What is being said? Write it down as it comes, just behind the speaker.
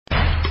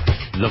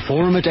The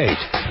Forum at 8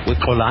 with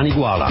Xolani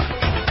Gwala.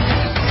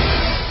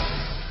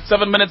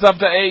 7 minutes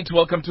after 8,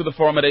 welcome to the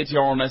Forum at 8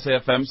 here on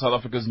SAfm, South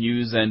Africa's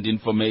news and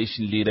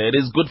information leader. It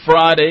is Good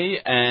Friday,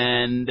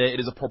 and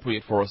it is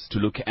appropriate for us to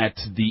look at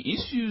the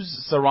issues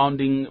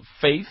surrounding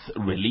faith,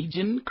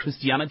 religion,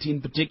 Christianity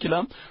in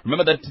particular.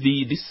 Remember that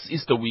this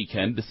Easter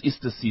weekend, this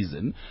Easter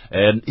season,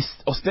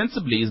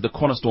 ostensibly is the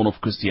cornerstone of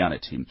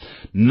Christianity.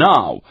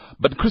 Now,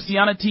 but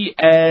Christianity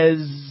as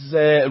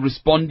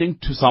responding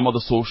to some of the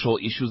social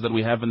issues that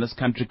we have in this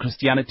country,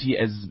 Christianity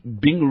as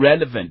being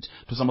relevant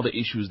to some of the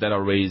issues that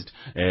are raised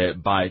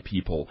by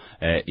people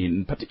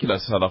in particular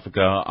South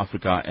Africa,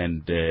 Africa,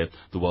 and the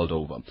world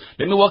over.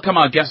 Let me welcome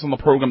our guest on the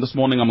program this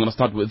morning. I'm going to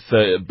start with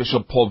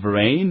Bishop Paul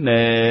Verreyn.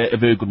 A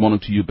very good morning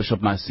to you,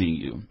 Bishop. Nice seeing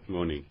you. Good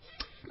morning.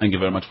 Thank you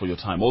very much for your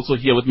time. Also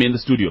here with me in the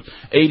studio,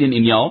 Aiden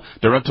Inyao,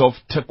 director of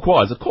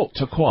Tekwa. Is it called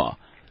Tekwa?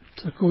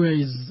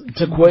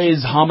 Tekwa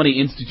is Harmony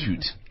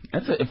Institute.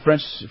 That's a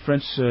French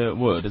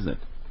word, isn't it?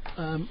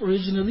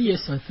 Originally,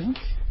 yes, I think.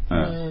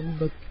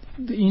 But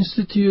the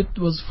institute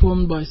was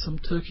formed by some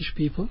Turkish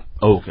people.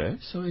 Oh, okay.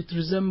 So it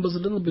resembles a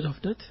little bit of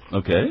that.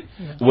 Okay.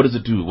 Yeah. What does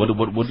it do? What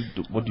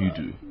do you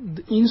do?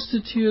 The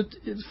institute,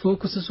 it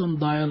focuses on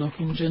dialogue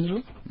in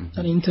general. Mm-hmm.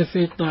 And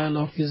interfaith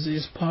dialogue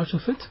is part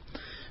of it.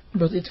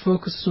 But it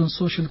focuses on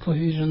social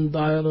cohesion,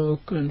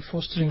 dialogue, and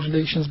fostering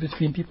relations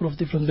between people of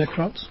different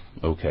backgrounds.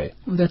 Okay.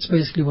 And that's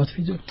basically what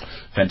we do.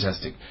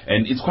 Fantastic.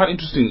 And it's quite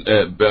interesting.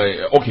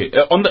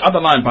 On the other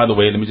line, by the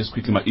way, let me just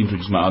quickly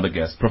introduce my other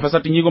guest. Professor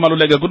Tinyigo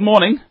Malulega, good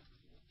morning.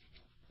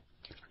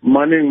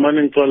 Morning,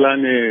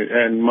 Xolani,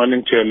 and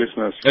morning to your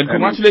listeners. And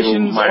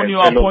congratulations on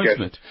your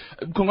appointment.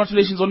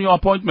 Congratulations on your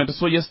appointment.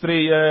 So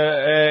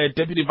yesterday,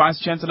 Deputy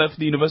Vice Chancellor of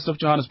the University of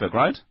Johannesburg,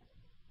 right?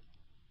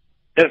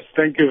 Yes,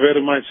 thank you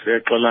very much,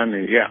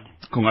 Xolani. Yeah.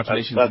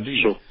 Congratulations that's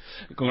indeed. True.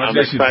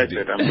 Congratulations. I'm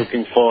excited. I'm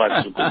looking forward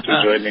to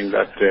joining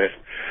that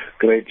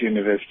great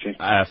university.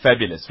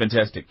 Fabulous,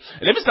 fantastic.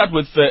 Let me start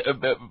with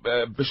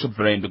Bishop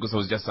Verreyn, because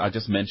I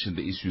just mentioned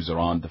the issues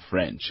around the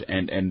French,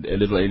 and a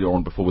little earlier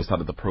on before we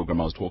started the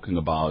program, I was talking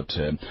about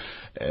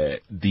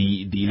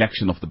the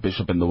election of the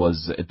bishop, and there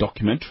was a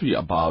documentary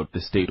about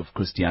the state of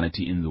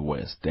Christianity in the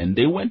West, and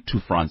they went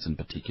to France in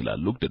particular,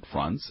 looked at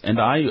France,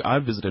 and I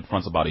visited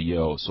France about a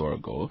year or so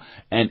ago,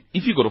 and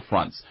if you go to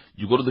France,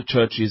 you go to the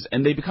churches,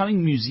 and they're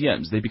becoming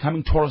museums, they're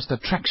becoming tourist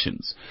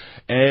attractions.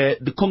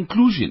 The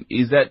conclusion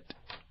is that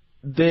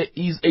there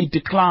is a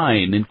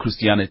decline in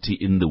Christianity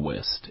in the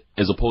West,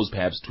 as opposed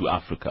perhaps to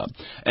Africa.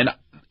 And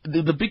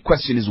the big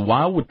question is,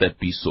 why would that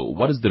be so?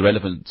 What is the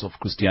relevance of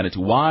Christianity?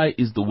 Why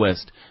is the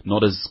West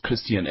not as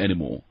Christian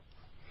anymore?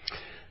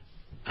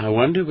 I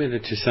wonder whether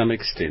to some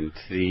extent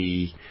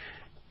the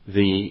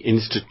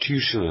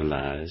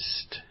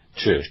institutionalized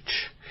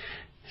church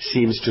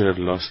seems to have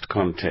lost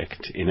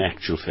contact in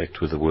actual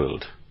fact with the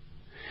world.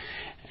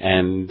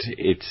 And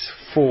its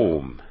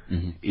form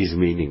is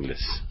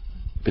meaningless.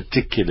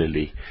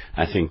 Particularly,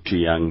 I think, to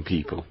young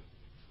people.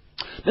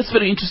 That's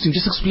very interesting.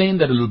 Just explain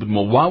that a little bit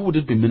more. Why would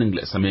it be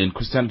meaningless? I mean,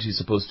 Christianity is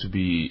supposed to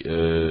be...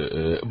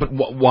 but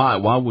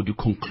why would you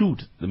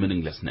conclude the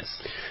meaninglessness?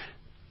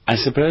 I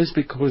suppose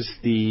because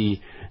the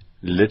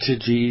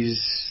liturgies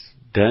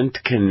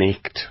don't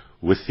connect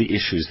with the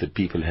issues that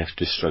people have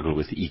to struggle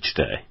with each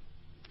day.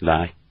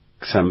 Like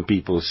some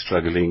people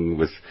struggling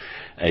with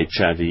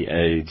HIV,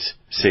 AIDS,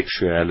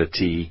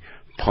 sexuality,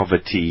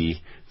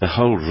 poverty, the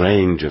whole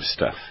range of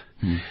stuff.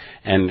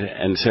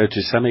 And so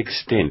to some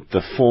extent the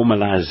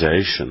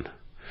formalization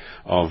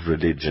of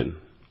religion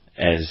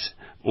as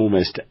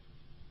almost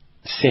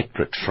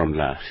separate from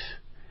life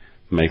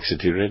makes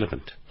it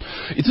irrelevant.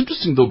 It's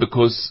interesting though,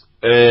 because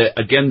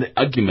again the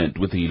argument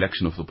with the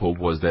election of the Pope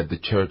was that the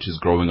church is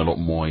growing a lot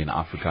more in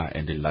Africa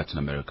and in Latin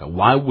America.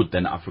 Why would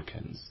then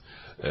Africans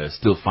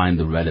still find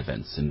the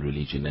relevance in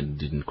religion and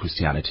in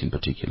Christianity in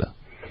particular?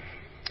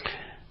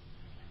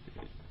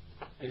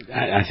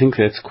 I think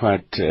that's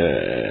quite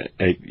a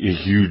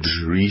huge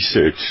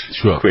research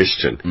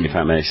question, if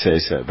I may say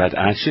so. But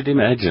I should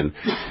imagine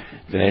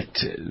that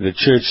the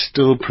church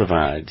still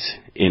provides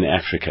in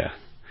Africa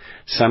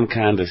some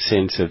kind of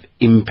sense of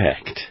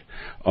impact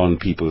on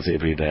people's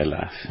everyday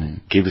life,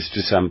 gives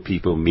to some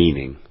people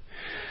meaning.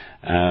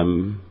 I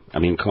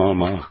mean, Karl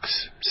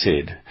Marx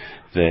said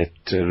that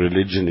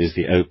religion is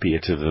the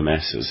opiate of the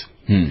masses.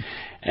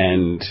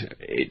 And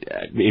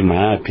in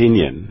my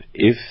opinion,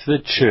 if the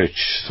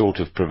church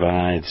sort of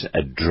provides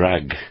a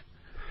drug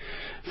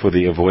for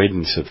the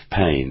avoidance of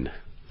pain,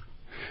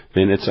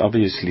 then it's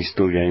obviously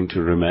still going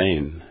to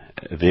remain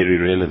very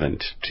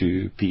relevant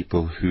to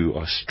people who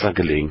are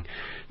struggling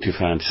to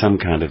find some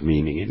kind of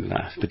meaning in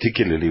life,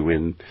 particularly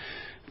when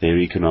their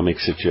economic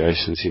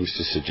situation seems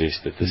to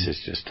suggest that this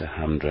is just a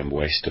humdrum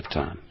waste of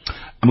time.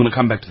 I'm going to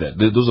come back to that.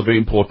 Those are very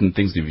important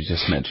things that you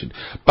just mentioned.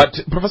 But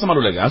Professor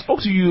Malulega, I spoke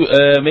to you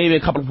maybe a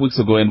couple of weeks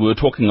ago, and we were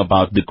talking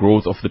about the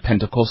growth of the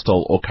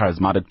Pentecostal or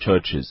charismatic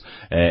churches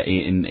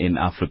in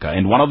Africa.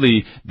 And one of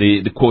the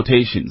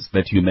quotations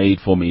that you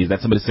made for me is that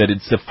somebody said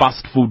it's a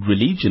fast food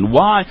religion.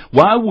 Why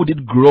would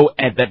it grow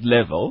at that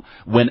level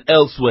when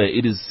elsewhere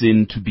it is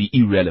seen to be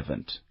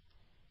irrelevant?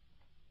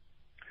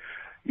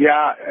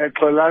 Yeah,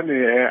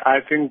 Xolani, I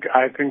think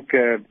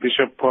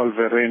Bishop Paul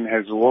Vereen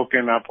has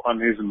woken up on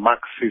his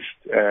Marxist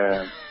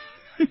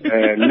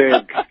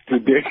leg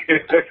today.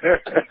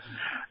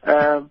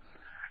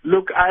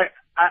 Look,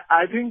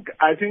 I think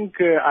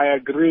I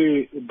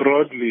agree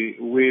broadly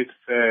with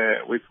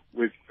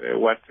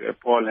what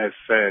Paul has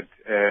said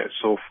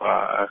so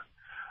far.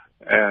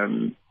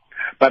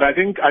 But I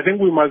think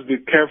we must be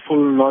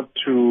careful not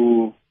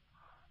to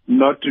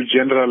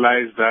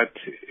generalize that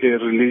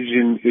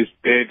religion is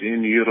dead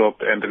in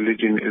Europe and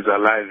religion is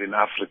alive in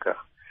Africa,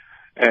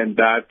 and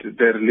that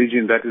the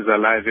religion that is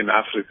alive in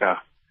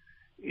Africa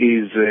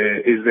is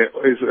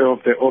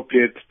of the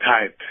opiate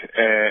type,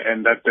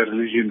 and that the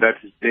religion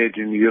that is dead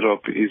in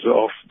Europe is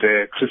of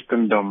the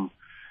Christendom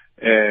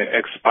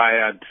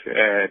expired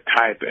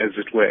type, as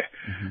it were,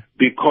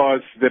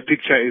 because the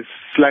picture is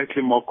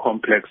slightly more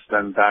complex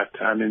than that.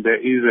 I mean, there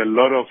is a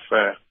lot of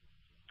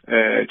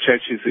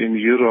churches in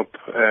Europe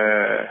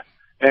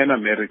and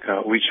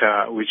America which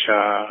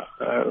are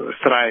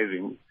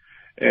thriving,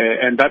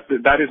 and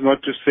that is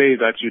not to say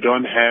that you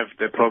don't have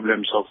the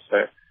problems of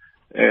the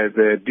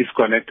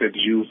disconnected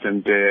youth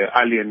and the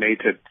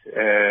alienated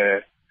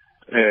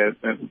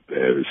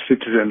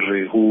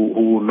citizenry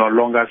who no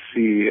longer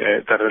see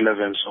the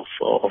relevance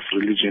of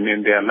religion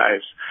in their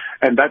lives,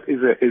 and that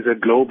is a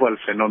global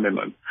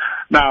phenomenon.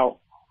 Now,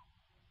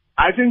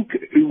 I think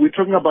we're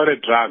talking about a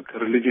drug,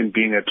 religion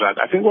being a drug.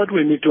 I think what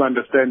we need to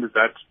understand is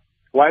that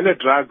while a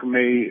drug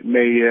may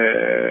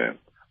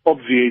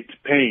obviate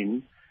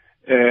pain,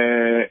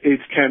 it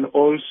can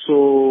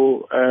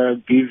also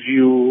give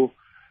you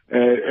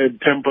a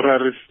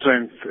temporary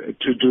strength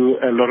to do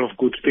a lot of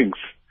good things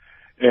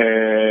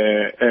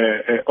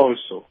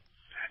also.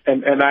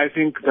 And I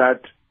think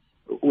that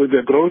with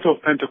the growth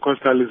of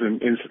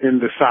Pentecostalism in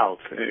the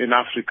South, in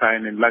Africa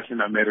and in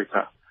Latin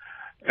America,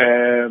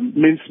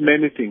 means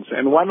many things.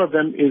 And one of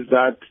them is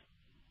that,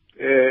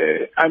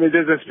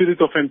 there's a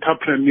spirit of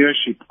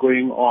entrepreneurship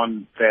going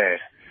on there.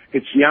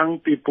 It's young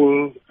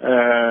people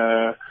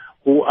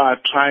who are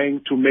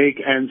trying to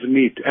make ends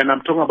meet. And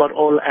I'm talking about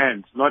all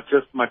ends, not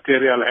just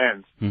material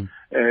ends,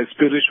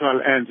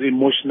 spiritual ends,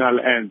 emotional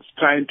ends,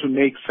 trying to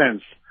make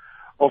sense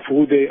of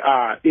who they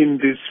are in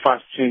this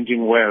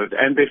fast-changing world.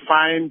 And they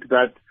find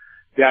that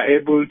they are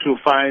able to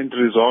find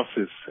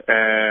resources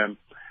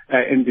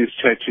in these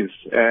churches,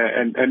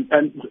 and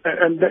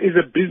there is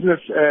a business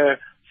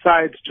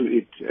side to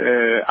it.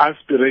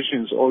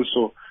 Aspirations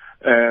also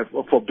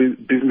for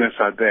business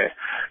are there,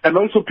 and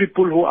also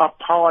people who are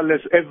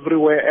powerless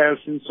everywhere else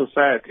in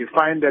society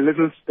find a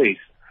little space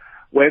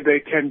where they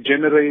can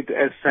generate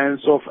a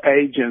sense of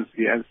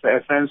agency and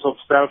a sense of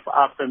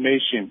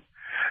self-affirmation.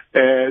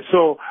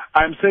 So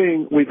I'm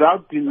saying,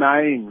 without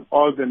denying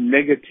all the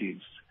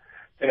negatives,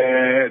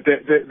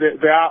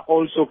 there are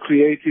also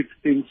creative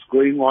things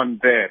going on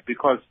there,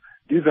 because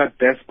these are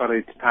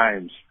desperate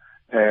times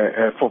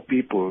for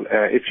people,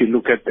 if you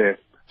look at the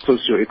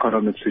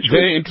socio-economic situation.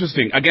 Very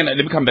interesting. Again, let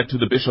me come back to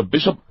the Bishop.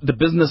 Bishop, the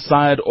business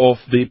side of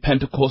the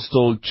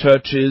Pentecostal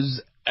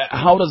churches,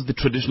 how does the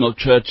traditional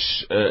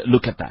church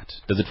look at that?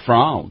 Does it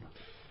frown?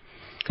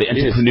 The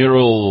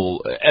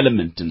entrepreneurial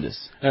element in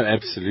this? Oh,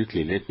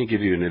 absolutely. Let me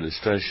give you an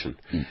illustration.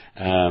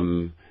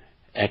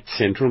 At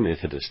Central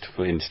Methodist,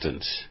 for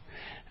instance,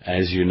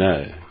 as you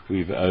know,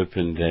 we've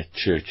opened that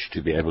church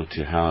to be able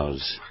to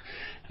house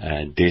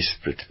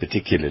desperate,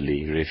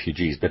 particularly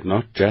refugees, but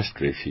not just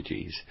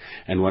refugees.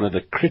 And one of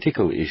the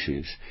critical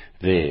issues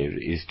there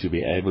is to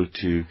be able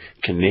to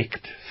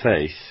connect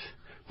faith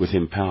with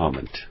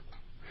empowerment.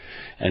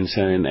 And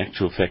so in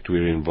actual fact,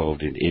 we're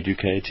involved in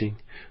educating,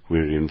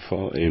 we're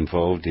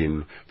involved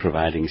in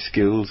providing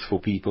skills for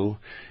people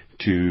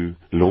to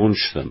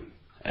launch them,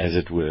 as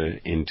it were,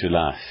 into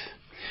life.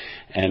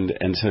 And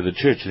so the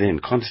church then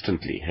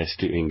constantly has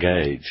to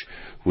engage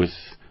with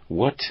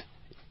what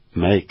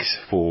makes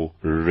for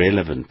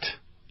relevant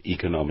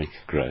economic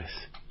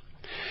growth.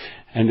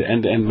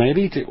 And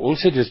maybe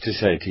also just to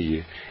say to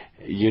you,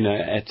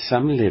 at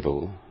some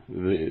level,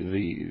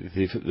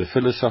 the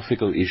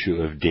philosophical issue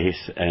of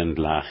death and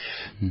life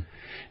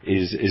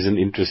is an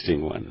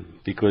interesting one,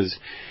 because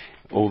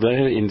although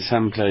in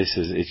some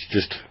places it's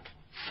just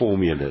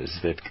formulas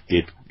that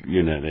get,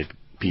 that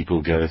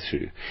people go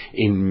through,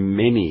 in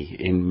many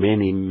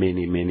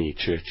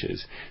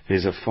churches,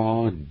 there's a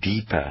far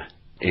deeper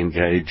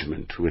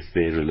engagement with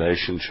their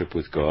relationship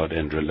with God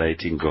and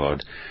relating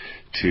God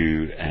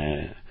to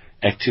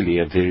actually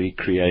a very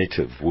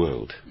creative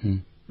world.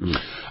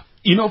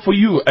 For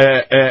you,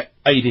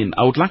 Aiden,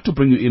 I would like to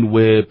bring you in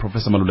where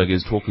Professor Maluleke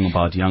is talking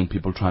about young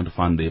people trying to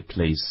find their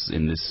place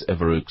in this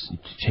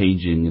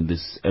ever-changing, in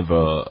this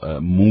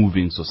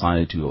ever-moving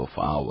society of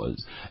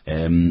ours.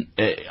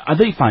 Are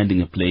they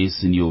finding a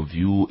place, in your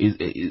view?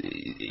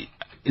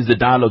 Is the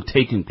dialogue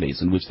taking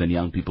place in which then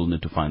young people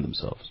need to find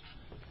themselves?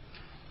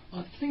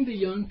 I think the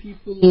young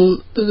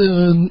people,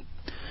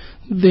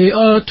 they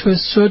are to a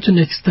certain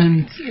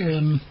extent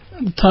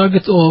the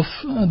target of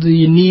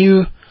the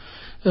new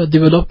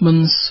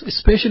developments,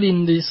 especially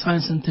in the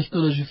science and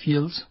technology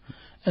fields,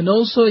 And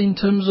also in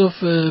terms of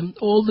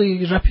all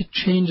the rapid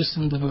changes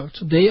in the world.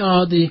 They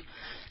are the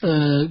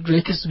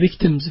greatest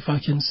victims, if I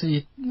can say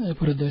it,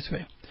 put it that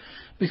way.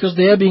 Because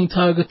they are being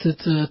targeted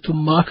to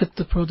market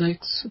the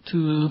products,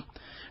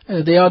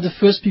 they are the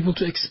first people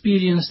to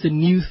experience the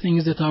new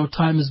things that our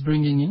time is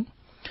bringing in.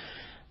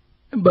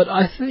 But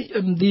I think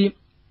the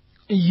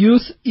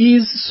youth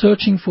is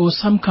searching for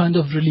some kind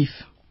of relief.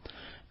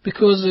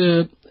 Because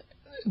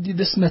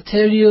this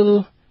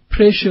material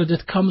pressure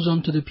that comes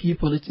onto the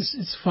people,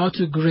 it's far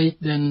too great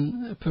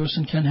than a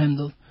person can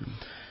handle.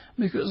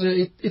 Because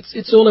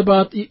it's all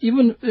about,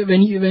 even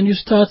when you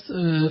start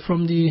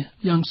from the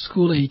young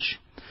school age,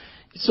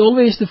 it's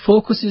always the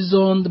focus is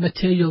on the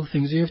material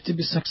things. You have to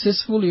be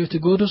successful, you have to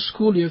go to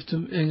school, you have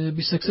to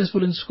be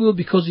successful in school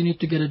because you need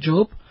to get a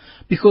job,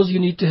 because you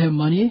need to have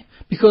money,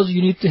 because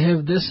you need to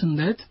have this and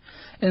that.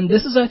 And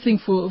this is, I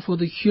think, for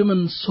the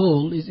human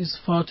soul, is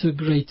far too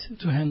great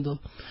to handle.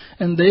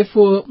 And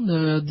therefore,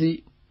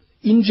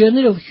 in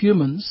general,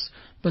 humans,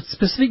 but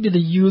specifically the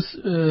youth,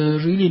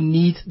 really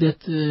need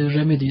that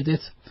remedy,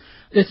 that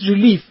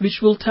relief,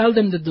 which will tell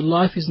them that the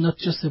life is not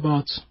just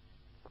about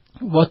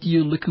what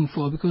you're looking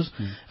for, because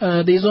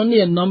there's only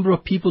a number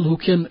of people who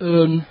can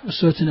earn a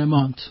certain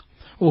amount,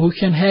 or who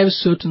can have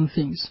certain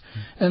things.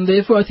 And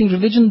therefore, I think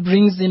religion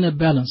brings in a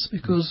balance,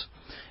 because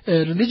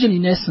religion,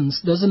 in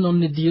essence, doesn't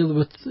only deal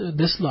with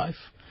this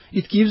life.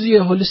 It gives you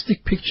a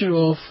holistic picture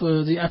of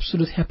the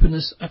absolute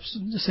happiness,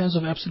 the sense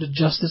of absolute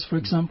justice, for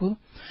example,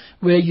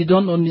 where you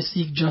don't only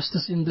seek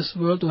justice in this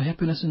world or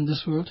happiness in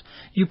this world.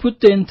 You put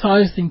the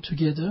entire thing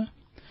together,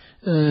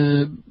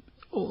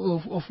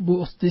 of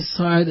both this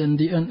side and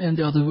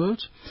the other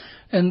world.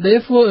 And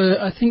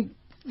therefore, I think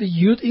the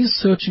youth is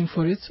searching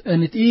for it,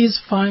 and it is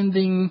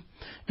finding...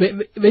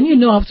 When you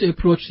know how to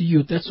approach the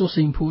youth, that's also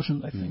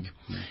important, I think.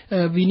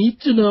 We need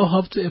to know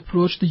how to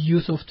approach the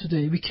youth of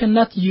today. We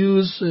cannot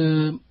use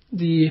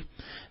the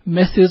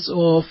methods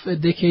of a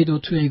decade or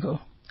two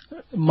ago.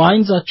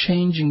 Minds are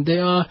changing.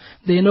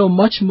 They know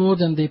much more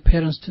than their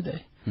parents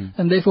today.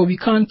 And therefore, we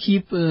can't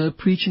keep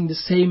preaching the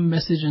same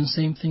message and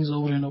same things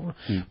over and over.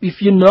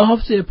 If you know how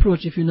to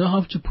approach, if you know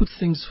how to put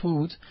things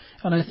forward,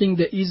 and I think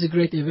there is a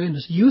great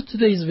awareness. Youth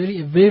today is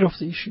very aware of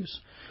the issues.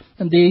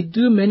 And they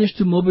do manage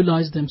to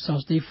mobilize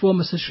themselves. They form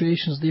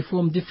associations, they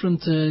form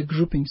different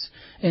groupings,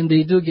 and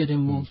they do get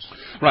involved.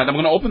 Right, I'm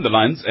going to open the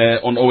lines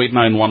on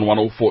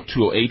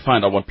 0891104208,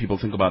 find out what people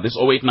think about this,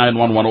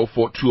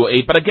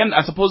 0891104208. But again,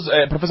 I suppose,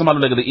 Professor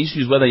Maluleka, the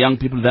issue is whether young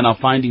people then are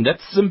finding that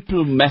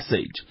simple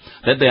message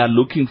that they are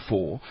looking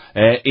for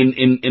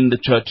in the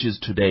churches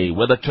today,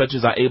 whether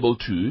churches are able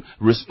to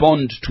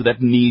respond to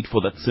that need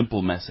for that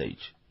simple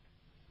message.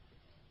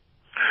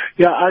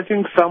 Yeah, I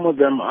think some of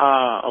them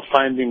are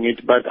finding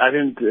it, but I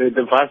think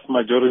the vast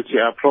majority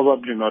are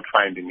probably not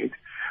finding it,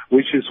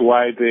 which is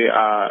why they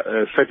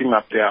are setting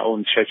up their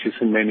own churches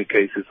in many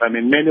cases. I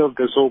mean, many of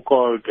the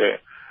so-called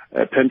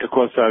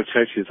Pentecostal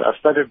churches are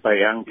started by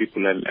young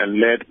people and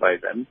led by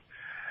them.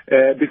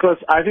 Because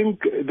I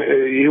think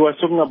he was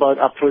talking about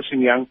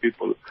approaching young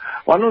people.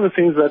 One of the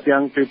things that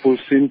young people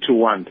seem to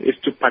want is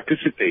to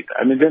participate.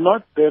 I mean, they're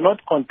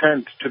not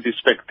content to be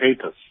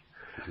spectators,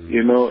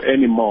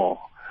 anymore.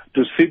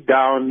 To sit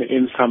down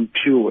in some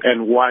pew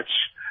and watch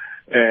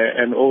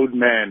an old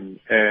man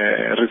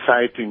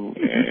reciting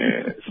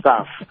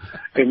stuff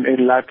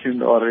in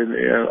Latin or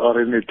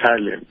in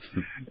Italian.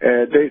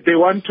 They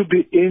want to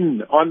be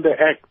in on the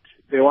act.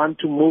 They want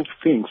to move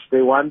things.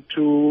 They want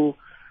to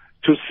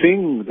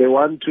sing. They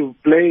want to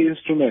play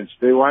instruments.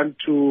 They want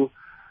to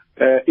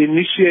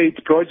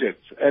initiate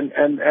projects.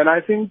 And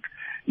I think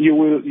you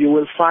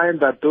will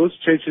find that those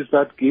churches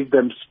that give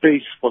them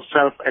space for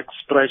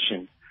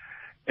self-expression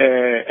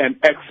and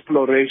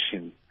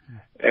exploration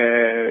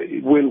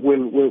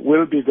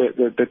will be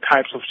the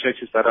types of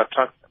churches that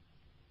attract them.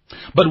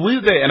 But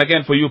will they, and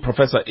again for you,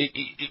 Professor,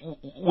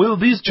 will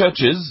these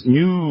churches,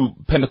 new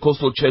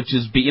Pentecostal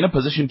churches, be in a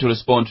position to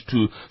respond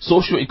to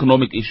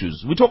socio-economic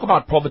issues? We talk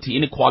about poverty,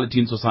 inequality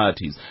in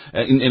societies,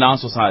 in our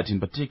society in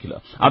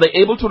particular. Are they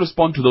able to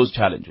respond to those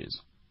challenges?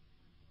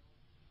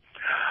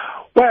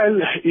 Well,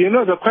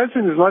 the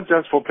question is not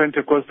just for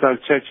Pentecostal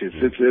churches.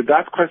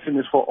 That question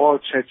is for all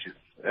churches.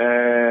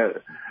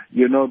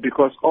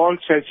 Because all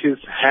churches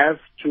have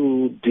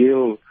to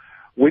deal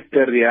with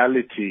the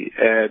reality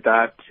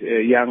that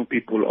young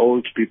people,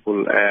 old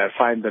people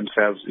find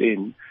themselves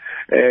in.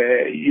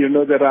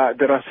 There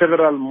are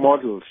several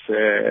models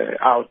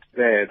out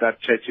there that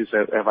churches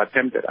have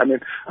attempted. I mean,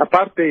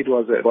 apartheid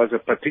was a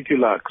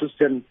particular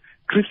Christian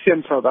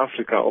South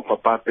Africa of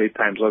apartheid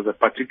times was a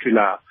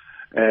particular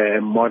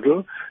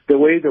model. The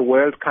way the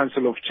World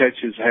Council of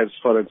Churches has,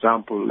 for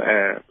example,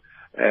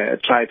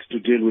 tried to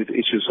deal with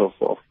issues of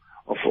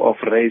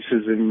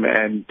racism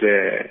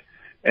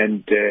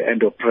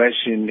and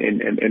oppression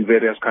in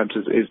various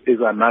countries is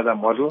another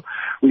model.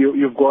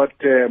 You've got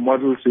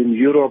models in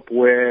Europe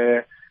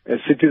where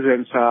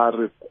citizens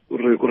are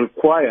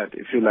required,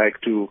 if you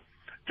like, to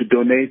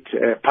donate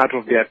part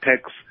of their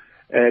tax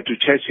to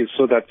churches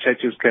so that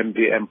churches can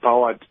be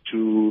empowered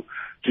to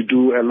to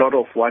do a lot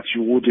of what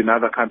you would in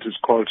other countries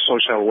called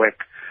social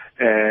work.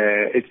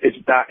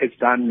 It's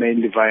done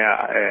mainly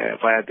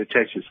via the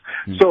churches.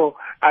 So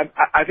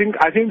I think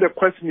the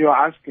question you're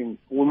asking,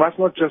 we must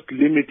not just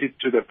limit it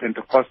to the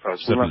Pentecostals.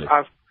 Certainly. We must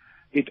ask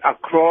it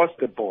across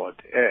the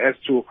board as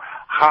to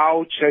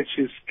how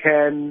churches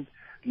can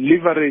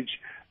leverage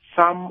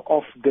some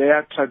of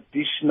their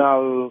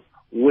traditional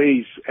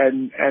ways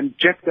and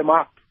jack them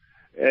up,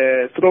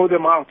 throw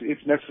them out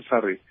if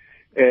necessary.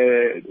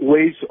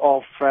 Ways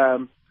of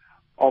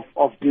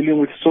dealing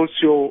with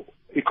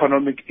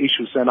socio-economic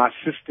issues and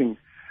assisting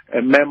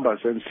members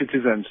and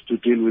citizens to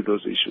deal with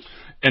those issues.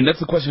 And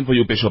that's a question for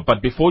you, Bishop.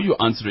 But before you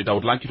answer it, I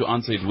would like you to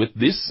answer it with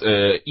this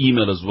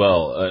email as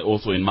well,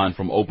 also in mind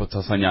from Opa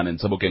Tasanyan and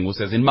Sabokeng, who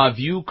says, in my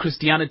view,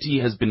 Christianity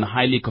has been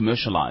highly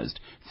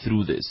commercialized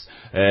through this.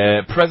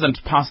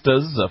 Present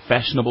pastors,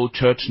 fashionable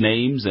church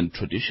names and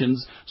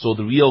traditions, so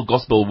the real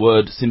gospel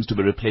word seems to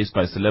be replaced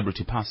by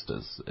celebrity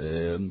pastors.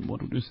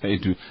 What would you say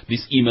to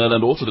this email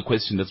and also the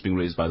question that's being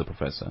raised by the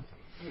professor?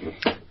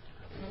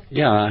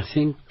 Yeah, I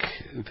think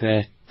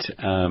that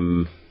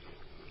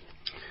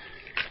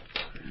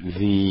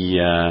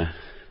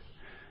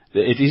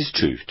it is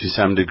true to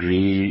some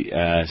degree.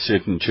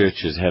 Certain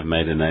churches have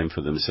made a name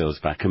for themselves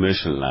by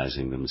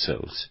commercializing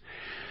themselves.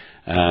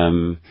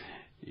 The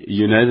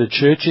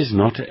church is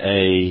not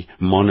a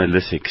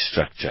monolithic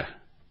structure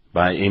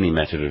by any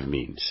matter of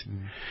means.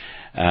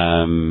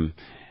 There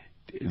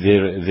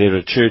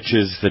are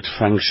churches that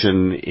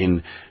function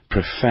in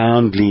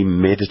profoundly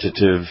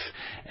meditative,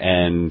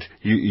 and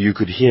you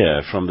could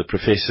hear from the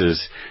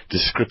professor's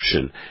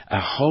description a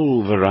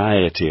whole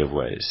variety of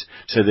ways.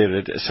 So there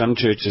are some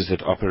churches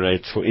that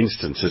operate, for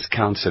instance, as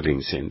counseling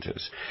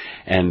centers,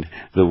 and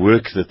the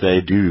work that they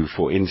do,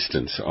 for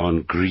instance,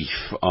 on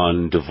grief,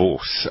 on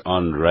divorce,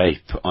 on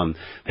rape, on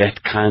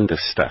that kind of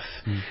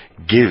stuff,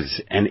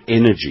 gives an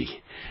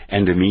energy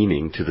and a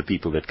meaning to the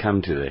people that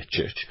come to that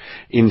church.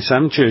 In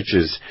some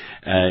churches,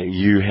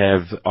 you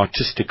have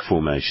artistic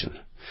formation,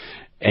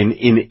 and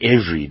in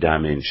every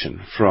dimension,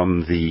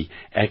 from the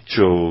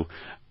actual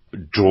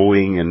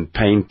drawing and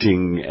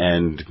painting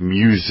and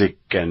music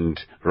and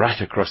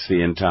right across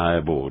the entire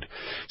board.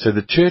 So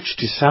the church,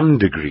 to some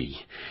degree,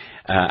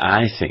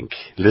 I think,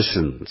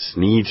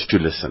 needs to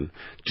listen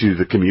to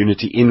the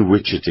community in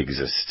which it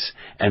exists,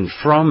 and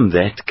from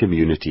that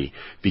community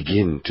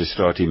begin to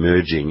start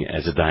emerging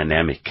as a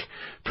dynamic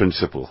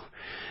principle.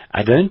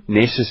 I don't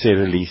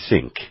necessarily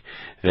think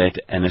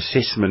that an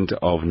assessment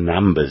of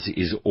numbers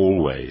is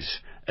always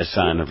a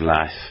sign of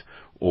life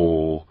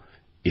or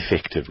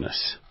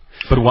effectiveness.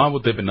 But why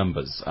would there be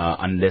numbers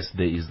unless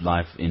there is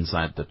life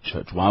inside the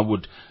church? Why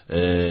would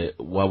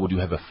you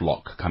have a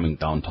flock coming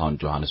downtown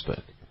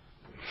Johannesburg?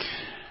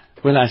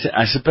 Well,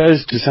 I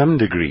suppose to some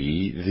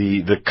degree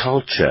the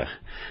culture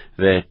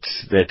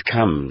that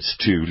comes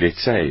to,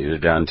 let's say, the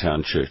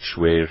downtown church,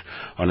 where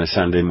on a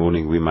Sunday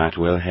morning we might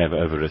well have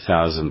over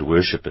 1,000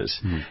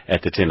 worshippers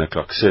at the 10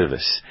 o'clock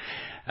service.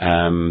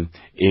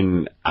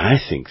 I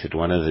think that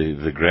one of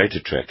the great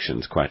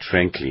attractions, quite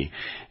frankly,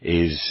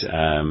 is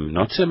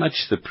not so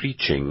much the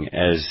preaching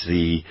as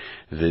the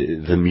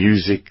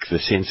music, the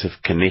sense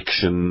of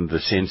connection, the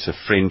sense of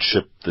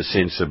friendship, the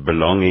sense of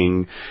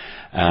belonging,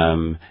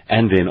 and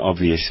then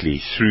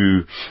obviously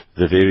through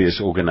the various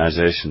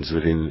organizations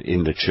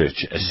in the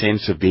church, a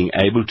sense of being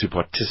able to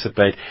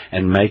participate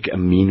and make a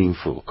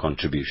meaningful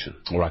contribution.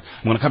 All right.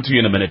 I'm going to come to you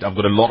in a minute. I've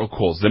got a lot of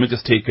calls. Let me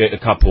just take a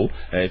couple.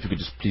 If you could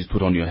just please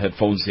put on your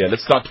headphones here.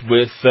 Let's start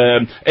with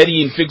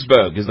Eddie in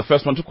Vicksburg. Is the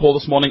first one to call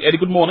this morning. Eddie,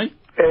 good morning.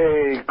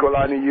 Hey,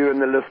 Kolani, you and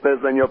the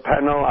listeners and your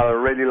panel. I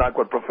really like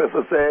what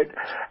Professor said,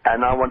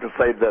 and I want to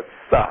say this.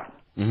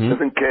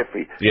 Listen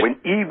carefully. Yeah. When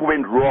Eve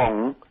went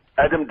wrong,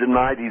 Adam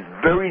denied his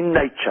very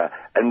nature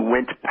and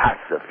went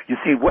passive. You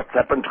see what's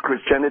happened to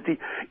Christianity?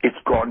 It's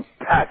gone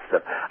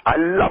passive. I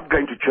love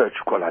going to church,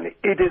 Kolani.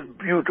 It is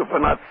beautiful,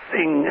 and I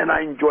sing and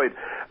I enjoy it.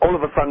 All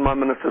of a sudden, my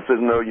minister says,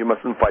 no, you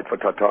mustn't fight for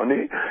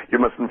Tatani. You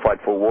mustn't fight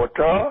for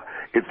water.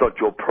 It's not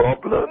your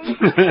problem.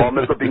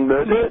 Farmers are being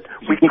murdered.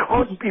 We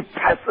can't be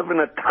passive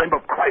in a time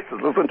of crisis.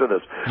 Listen to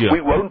this. Yeah.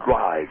 We won't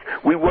rise.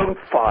 We won't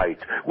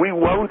fight. We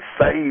won't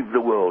save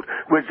the world.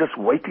 We're just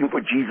waiting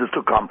for Jesus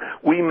to come.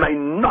 We may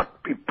not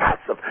be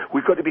passive.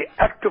 We've got to be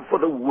active for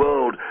the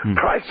world.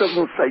 Christ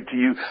doesn't say to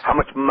you how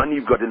much money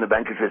you've got in the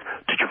bank. He says,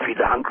 did you feed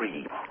the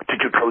hungry? Did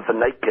you clothe the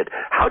naked?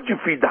 How do you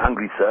feed the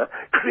hungry, sir?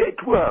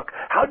 Create work.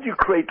 How do you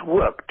create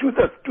work? Do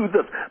this, do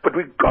this. But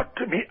we've got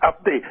to be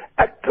up there,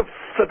 active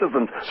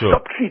citizens. Sure.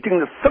 Stop treating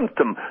the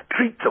symptom,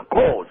 treat the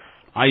cause.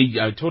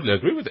 I totally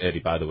agree with Eddie,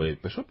 by the way,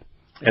 Bishop.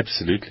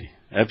 Absolutely.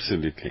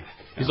 Absolutely.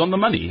 He's on the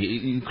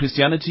money.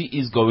 Christianity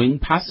is going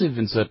passive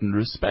in certain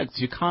respects.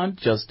 You can't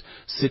just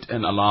sit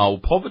and allow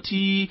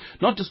poverty,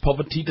 not just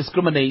poverty,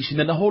 discrimination,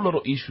 and a whole lot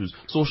of issues,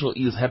 social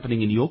ills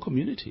happening in your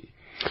community.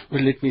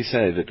 Well, let me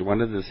say that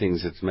one of the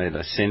things that's made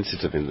us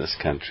sensitive in this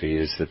country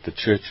is that the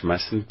church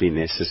mustn't be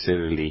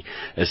necessarily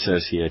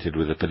associated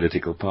with a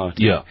political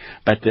party. Yeah.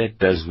 But that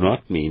does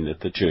not mean that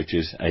the church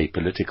is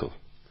apolitical.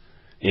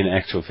 in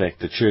actual fact,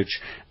 the church,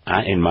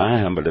 in my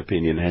humble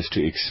opinion, has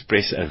to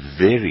express a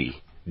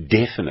very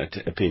definite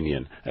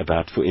opinion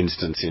about, for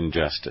instance,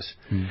 injustice,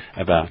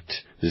 about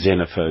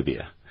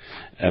xenophobia,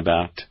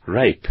 about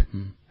rape.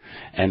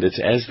 And it's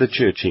as the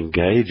church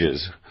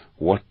engages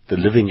what the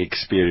living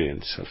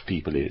experience of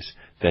people is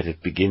that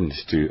it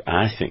begins to,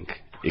 I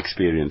think,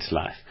 experience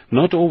life.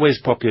 Not always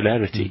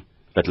popularity,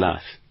 but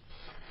life.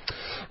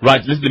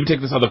 Right, let me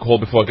take this other call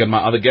before I get my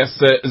other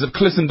guest. Is it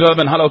Clis in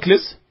Durban? Hello,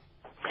 Clis.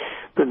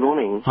 Good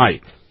morning. Hi.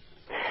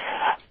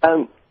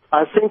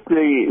 I think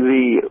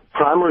the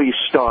primary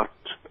start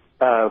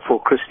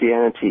for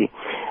Christianity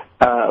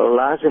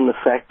lies in the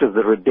fact of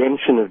the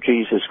redemption of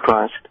Jesus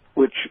Christ,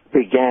 which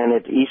began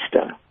at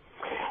Easter.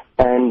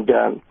 And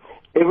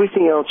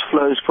everything else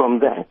flows from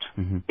that.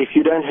 If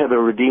you don't have a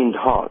redeemed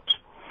heart,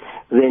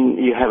 then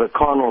you have a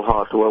carnal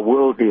heart or a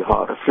worldly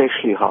heart, a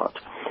fleshly heart.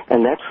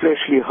 And that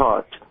fleshly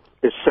heart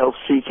is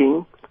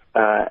self-seeking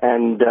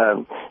and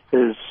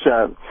is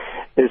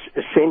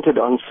centered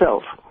on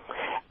self.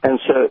 And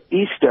so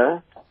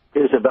Easter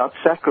is about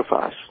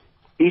sacrifice.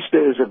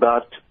 Easter is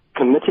about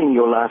committing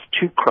your life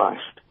to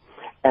Christ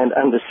and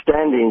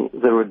understanding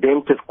the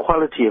redemptive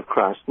quality of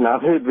Christ. Now,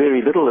 I've heard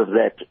very little of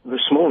that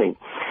this morning.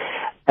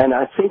 And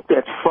I think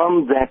that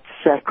from that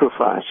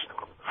sacrifice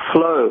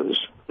flows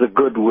the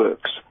good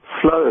works,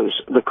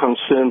 flows the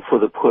concern for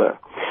the poor,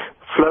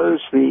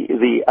 flows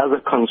the other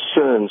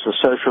concerns, the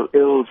social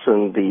ills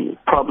and the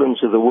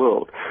problems of the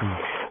world.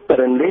 But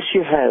unless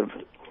you have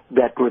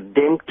that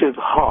redemptive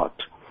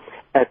heart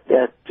at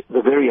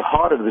the very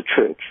heart of the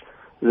church,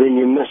 then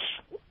you miss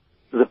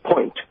the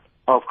point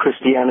of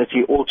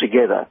Christianity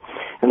altogether.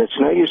 And it's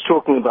no use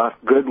talking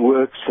about good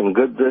works and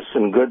good this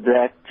and good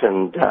that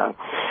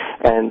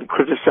and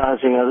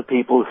criticizing other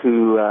people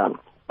who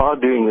are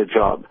doing the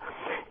job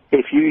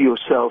if you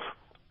yourself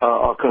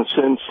are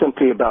concerned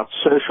simply about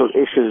social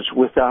issues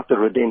without the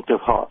redemptive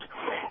heart.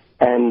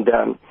 And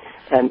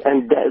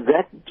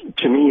that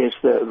to me is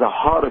the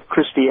heart of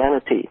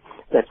Christianity,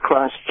 that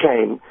Christ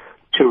came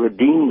to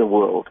redeem the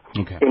world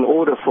in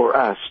order for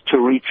us to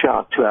reach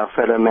out to our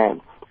fellow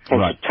man and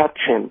to touch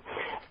him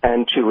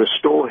and to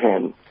restore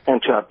him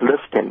and to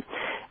uplift him.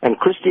 And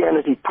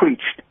Christianity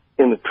preached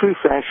in the true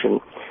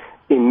fashion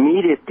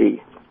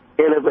immediately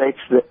elevates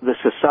the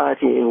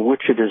society in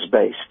which it is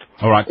based.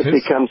 All right, it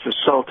becomes the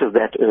salt of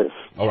that earth.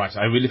 All right,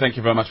 I really thank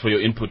you very much for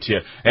your input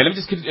here. Let me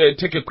just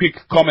take a quick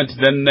comment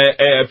then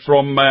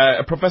from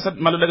Professor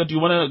Maluleka. Do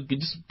you want to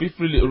just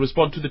briefly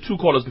respond to the two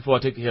callers before I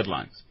take the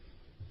headlines?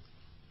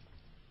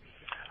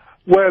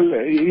 Well,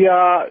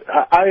 yeah,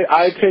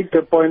 I take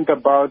the point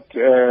about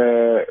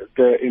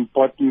the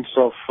importance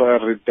of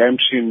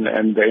redemption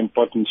and the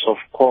importance of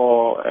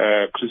core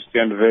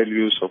Christian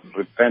values of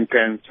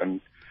repentance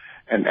and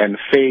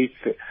faith,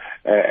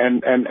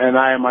 and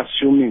I am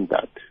assuming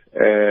that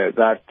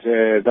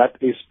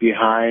is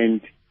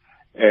behind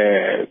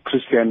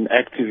Christian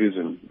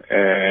activism.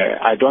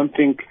 I don't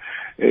think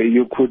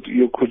you could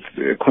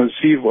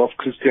conceive of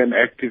Christian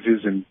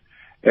activism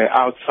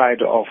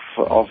outside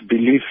of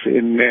belief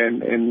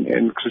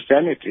in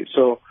Christianity.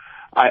 So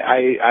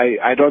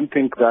I don't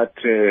think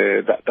that's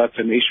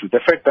an issue.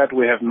 The fact that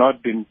we have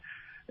not been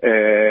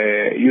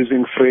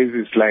using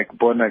phrases like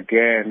born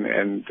again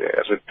and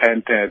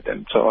repented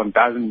and so on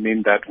doesn't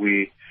mean that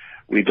we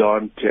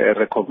don't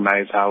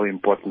recognize how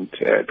important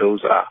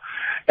those are.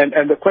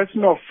 And the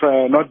question of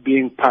not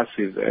being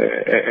passive,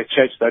 a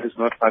church that is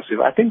not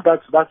passive, I think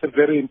that's a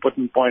very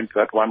important point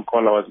that one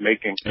caller was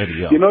making.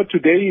 You know,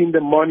 today in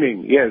the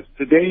morning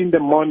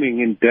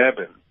in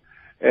Durban,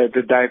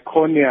 the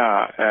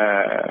Diaconia,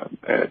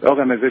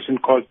 organization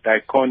called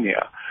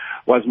Diaconia,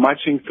 was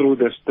marching through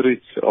the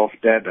streets of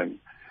Durban.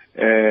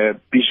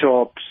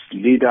 Bishops,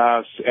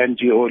 leaders,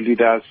 NGO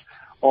leaders,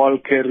 all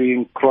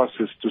carrying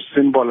crosses to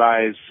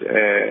symbolize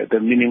the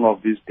meaning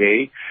of this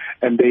day,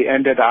 and they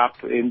ended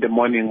up in the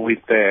morning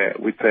with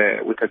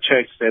a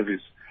church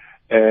service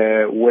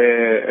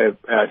where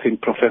I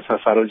think Professor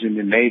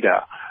Sarojini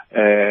Naida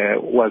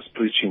was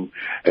preaching.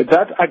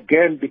 That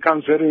again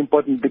becomes very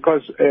important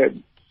because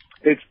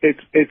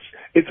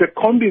it's a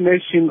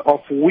combination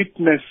of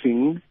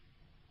witnessing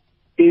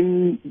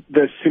in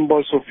the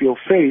symbols of your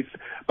faith,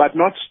 but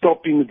not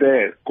stopping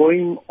there,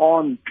 going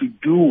on to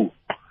do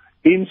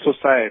in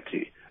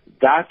society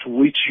that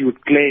which you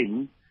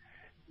claim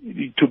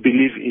to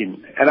believe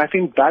in. And I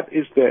think that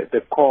is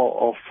the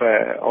core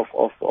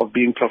of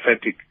being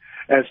prophetic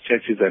as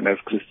churches and as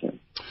Christians.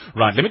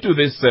 Right. Let me do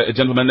this,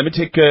 gentlemen. Let me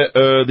take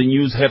the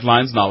news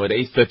headlines now at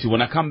 8:30.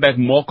 When I come back,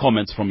 more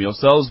comments from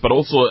yourselves, but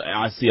also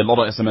I see a lot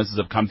of SMSs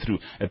have come through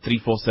at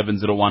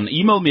 34701.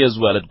 Email me as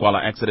well at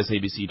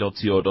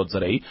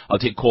gwala@sabc.co.za. I'll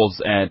take calls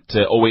at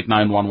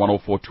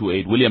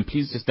 0891104228. William,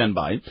 please just stand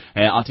by.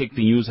 I'll take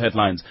the news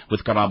headlines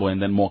with Karabo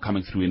and then more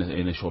coming through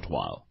in a short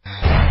while.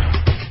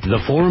 The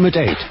Forum at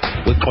 8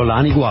 with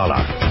Xolani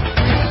Gwala.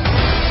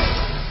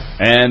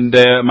 And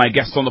my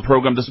guests on the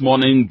program this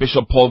morning,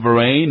 Bishop Paul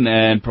Verreyn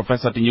and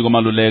Professor Tinyigo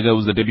Malulega,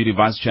 who's the Deputy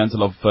Vice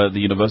Chancellor of the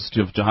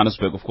University of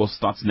Johannesburg, of course,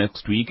 starts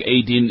next week.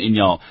 Aidin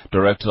Inyao,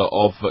 Director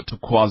of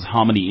Turquoise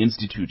Harmony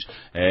Institute,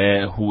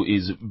 who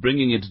is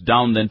bringing it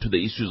down then to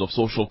the issues of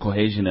social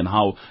cohesion and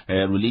how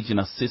religion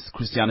assists,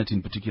 Christianity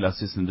in particular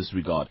assists in this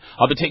regard.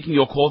 I'll be taking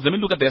your calls. Let me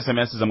look at the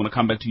SMSs. I'm going to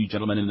come back to you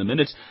gentlemen in a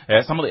minute.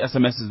 Some of the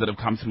SMSs that have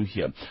come through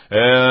here.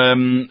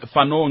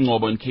 Fano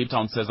Ngobo in Cape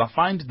Town says, I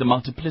find the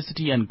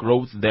multiplicity and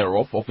growth thereof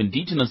of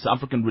indigenous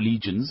African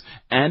religions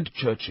and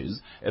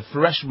churches a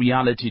fresh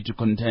reality to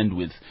contend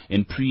with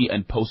in pre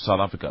and post South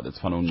Africa. That's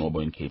Fano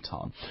Ngobo in Cape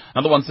Town.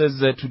 Another one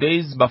says,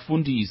 today's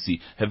Bafundisi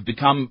have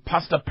become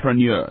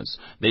pastorpreneurs.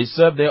 They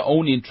serve their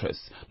own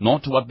interests,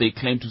 not what they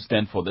claim to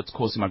stand for. That's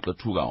Kosi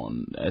Maklatuga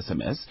on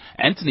SMS.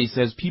 Anthony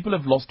says, people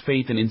have lost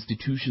faith in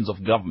institutions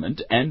of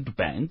government and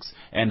banks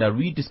and are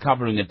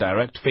rediscovering a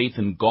direct faith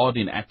in God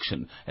in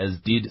action, as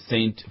did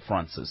Saint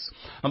Francis.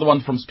 Another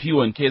one from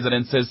Spio in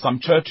KZN says,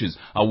 some churches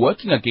are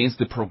working against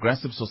the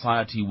progressive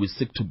society we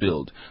seek to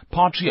build.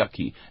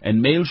 Patriarchy and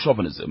male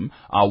chauvinism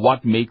are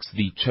what makes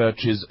the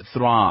churches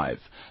thrive.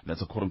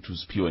 That's according to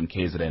Spio and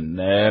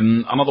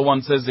KZN. Another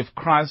one says, if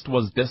Christ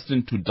was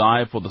destined to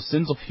die for the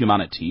sins of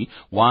humanity,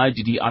 why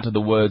did he utter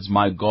the words,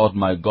 my God,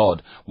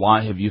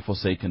 why have you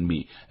forsaken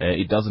me?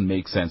 It doesn't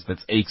make sense.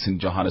 That's Aches in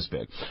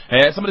Johannesburg.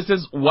 Somebody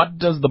says, what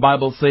does the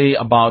Bible say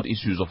about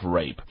issues of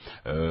rape?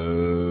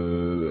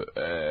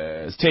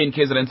 Stay in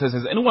KZN says,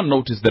 has anyone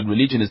noticed that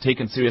religion is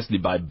taken seriously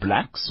by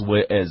blacks,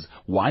 whereas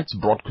whites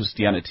brought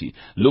Christianity?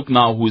 Look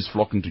now who is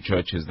flocking to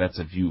churches. That's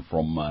a view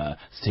from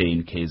Stay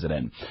in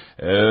KZN.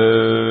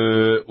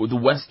 The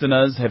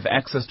Westerners have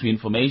access to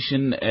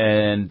information,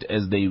 and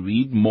as they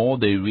read more,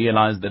 they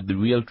realize that the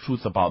real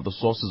truth about the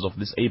sources of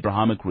this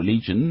Abrahamic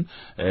religion,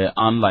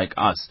 unlike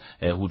us,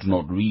 who do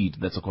not read.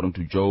 That's according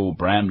to Joe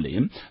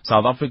Bramley.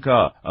 South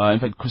Africa, in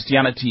fact,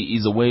 Christianity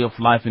is a way of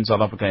life in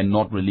South Africa and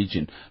not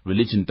religion.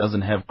 Religion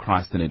doesn't have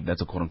Christ in it.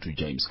 That's according to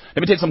James.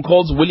 Let me take some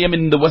calls. William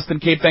in the Western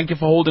Cape, thank you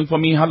for holding for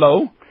me.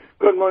 Hello.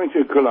 Good morning to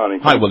you,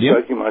 Kulani. Hi, William.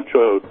 Taking my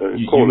call.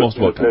 You're most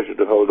welcome. It's a pleasure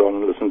to hold on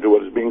and listen to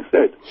what is being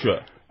said. Sure.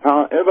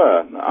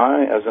 However,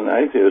 I, as an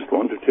atheist,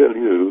 want to tell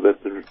you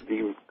that the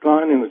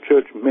decline in the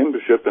church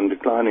membership and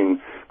decline in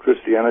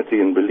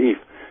Christianity and belief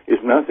is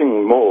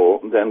nothing more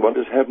than what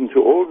has happened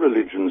to all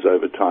religions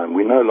over time.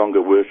 We no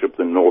longer worship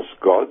the Norse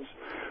gods.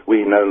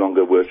 We no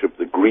longer worship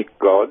the Greek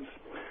gods.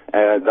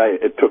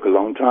 It took a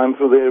long time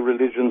for their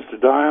religions to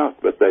die out,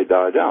 but they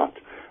died out.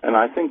 And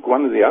I think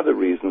one of the other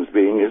reasons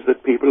being is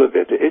that people are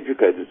better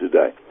educated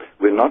today.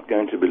 We're not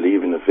going to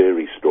believe in a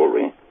fairy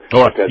story.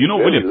 All right. You know,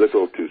 very William,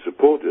 little to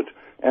support it.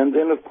 And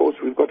then, of course,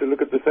 we've got to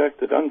look at the fact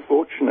that,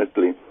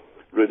 unfortunately,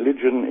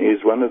 religion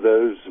is one of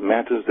those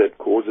matters that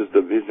causes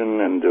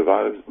division and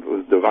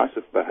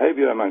divisive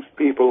behavior amongst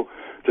people.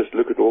 Just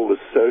look at all the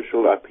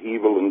social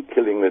upheaval and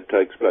killing that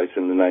takes place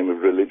in the name of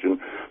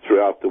religion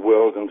throughout the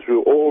world and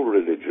through all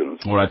religions.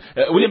 All right.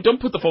 William, don't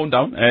put the phone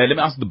down. Let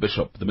me ask the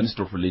Bishop, the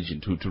Minister of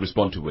Religion, to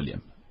respond to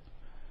William.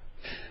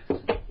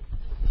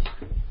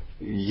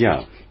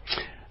 Yeah.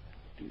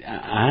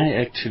 I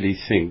actually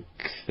think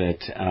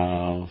that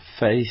our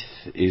faith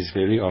is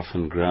very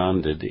often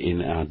grounded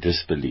in our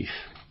disbelief.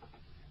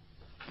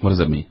 What does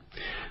that mean?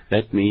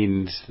 That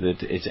means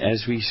that it's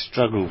as we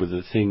struggle with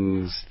the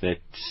things that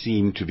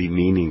seem to be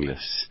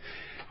meaningless,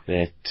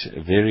 that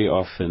very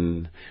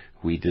often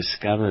we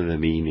discover the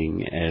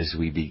meaning as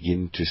we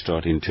begin to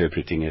start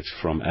interpreting it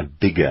from a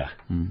bigger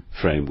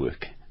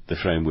framework, the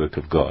framework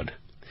of God.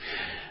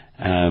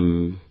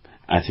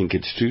 I think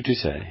it's true to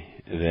say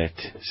that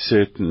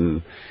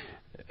certain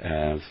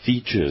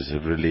features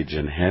of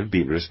religion have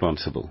been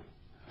responsible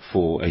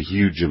for a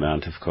huge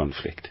amount of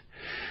conflict.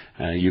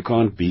 You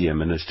can't be a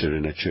minister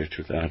in a church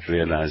without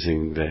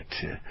realizing that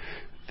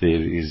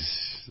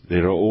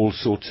there are all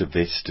sorts of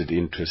vested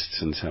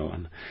interests and so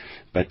on.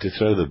 But to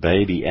throw the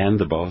baby and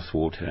the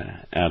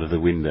bathwater out of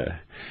the window,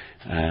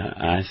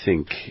 I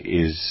think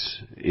is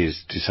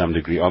to some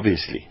degree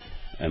obviously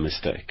a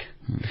mistake.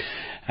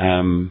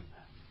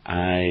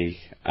 I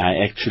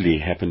actually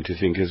happen to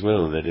think as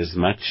well that as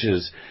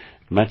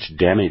much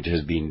damage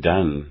has been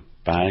done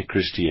by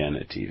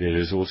Christianity, there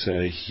is also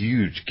a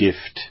huge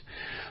gift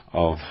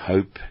of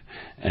hope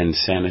and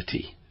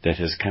sanity that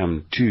has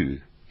come to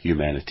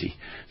humanity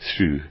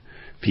through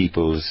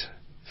people's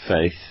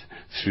faith,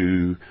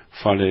 through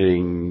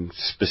following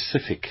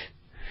specific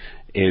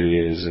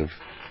areas of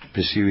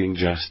pursuing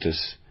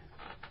justice,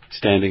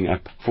 standing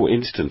up. For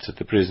instance, at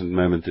the present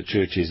moment, the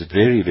church is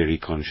very, very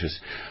conscious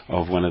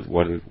of one of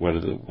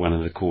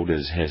the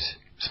callers has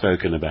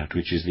spoken about,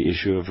 which is the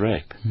issue of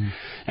rape,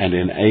 and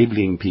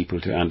enabling people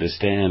to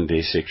understand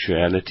their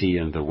sexuality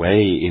and the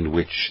way in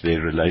which their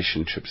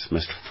relationships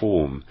must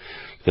form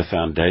the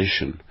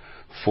foundation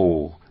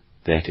for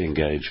that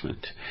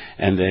engagement.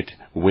 And that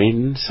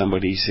when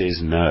somebody says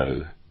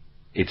no,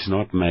 it's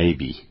not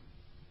maybe,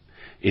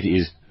 it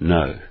is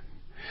no.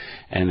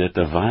 And that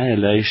the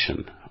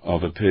violation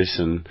of a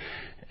person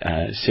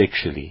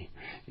sexually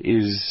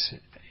is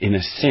in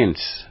a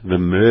sense, the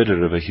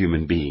murder of a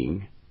human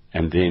being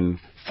and then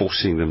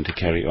forcing them to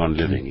carry on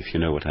living, if you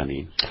know what I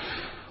mean.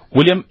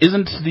 William,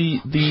 isn't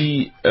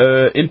the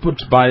input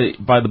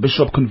by the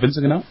bishop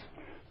convincing enough?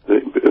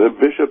 The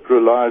bishop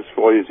relies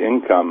for his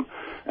income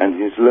and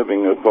he's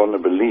living upon a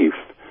belief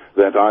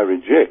that I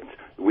reject.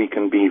 We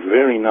can be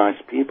very nice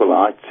people.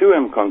 I too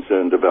am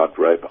concerned about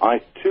rape.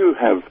 I too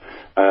have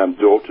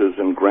daughters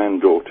and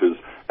granddaughters,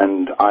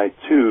 and I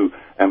too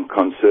am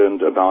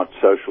concerned about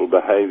social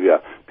behavior.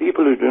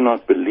 People who do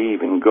not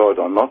believe in God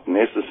are not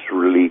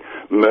necessarily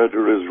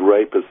murderers,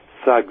 rapists,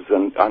 thugs,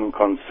 and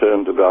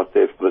unconcerned about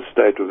the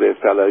state of their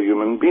fellow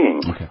human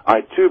beings. Okay.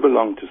 I too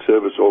belong to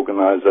service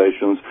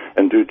organizations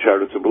and do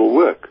charitable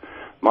work.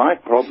 My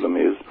problem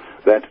is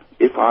that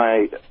if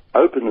I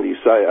openly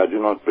say I do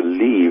not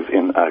believe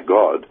in a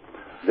God,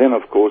 then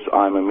of course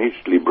I'm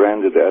immediately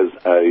branded as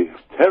a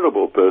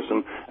terrible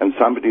person and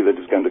somebody that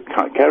is going to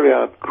carry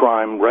out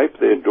crime, rape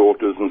their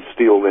daughters and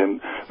steal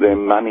their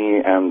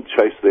money and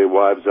chase their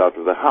wives out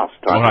of the house.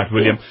 All right,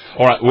 William.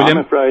 I'm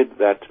afraid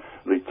that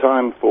the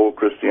time for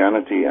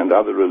Christianity and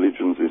other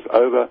religions is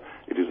over.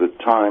 It is a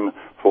time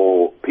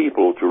for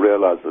people to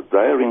realize that they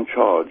are in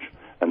charge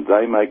and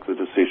they make the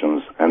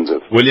decisions. And the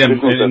William,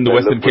 in the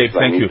Western Cape,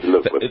 thank you.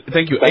 Thank you.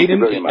 Thank you Aiden,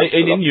 very much.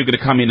 Aiden, you're going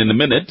to come in a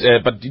minute,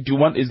 but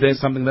is there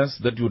something else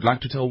that you would like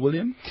to tell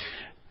William?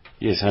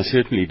 Yes, I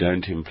certainly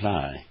don't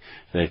imply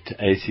that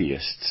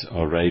atheists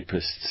are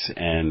rapists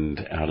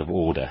and out of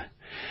order.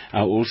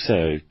 I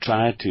also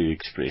try to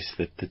express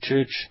that the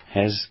church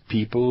has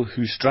people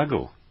who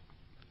struggle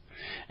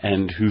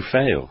and who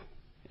fail,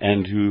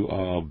 and who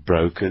are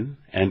broken,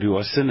 and who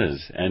are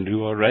sinners, and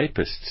who are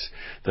rapists.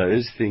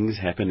 Those things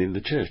happen in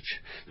the church.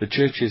 The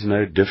church is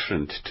no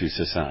different to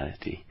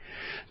society.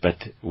 But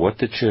what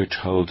the church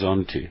holds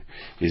on to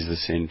is the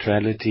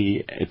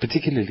centrality,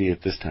 particularly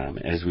at this time,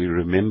 as we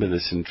remember the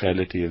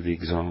centrality of the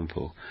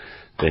example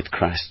that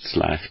Christ's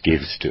life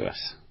gives to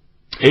us.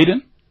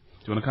 Aiden,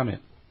 do you want to come in?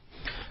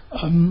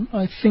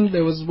 I think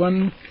there was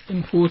one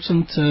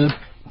important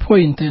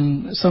point,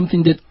 and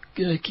something that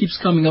keeps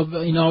coming up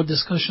in our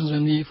discussions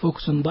when we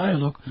focus on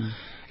dialogue.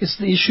 It's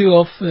the issue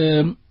of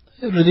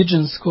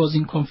religions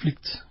causing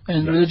conflict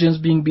and religions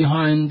being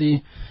behind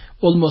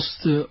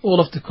almost all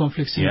of the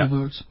conflicts in the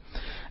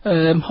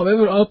world.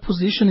 However, our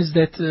position is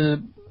that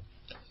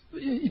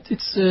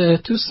it's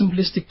too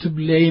simplistic to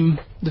blame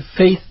the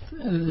faith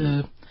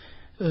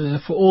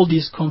for all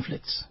these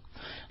conflicts.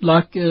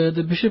 Like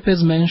the bishop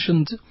has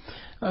mentioned,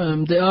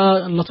 there are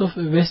a lot of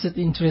vested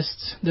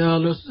interests. There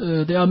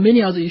are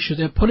many other issues.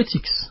 There are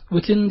politics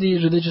within the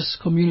religious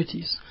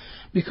communities,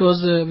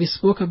 because we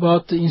spoke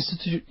about the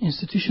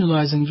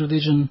institutionalizing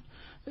religion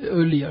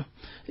earlier.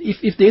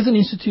 If there is an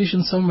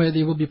institution somewhere,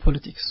 there will be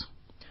politics.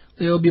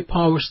 There will be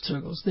power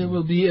struggles. There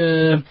will be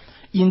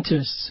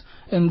interests.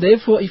 And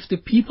therefore, if the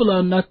people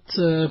are not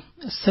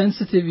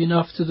sensitive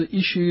enough to the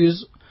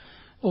issues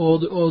or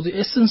the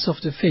essence of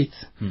the faith,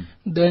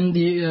 then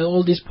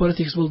all these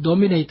politics will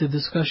dominate the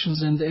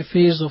discussions and the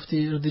affairs of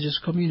the religious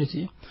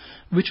community,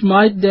 which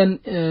might then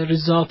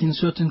result in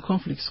certain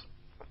conflicts.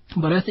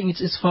 But I think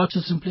it's far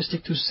too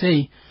simplistic to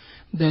say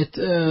that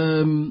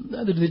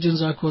the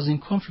religions are causing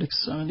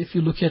conflicts. And if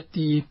you look at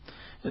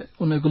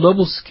on a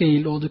global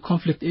scale, or the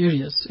conflict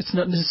areas, it's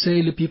not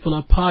necessarily people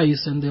are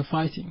pious and they're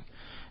fighting.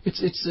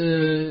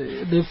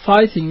 They're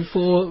fighting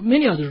for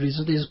many other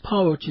reasons. There's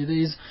poverty.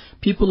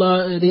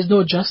 There's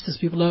no justice.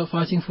 People are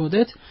fighting for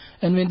that.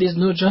 And when there's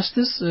no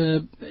justice,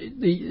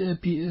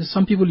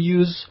 some people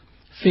use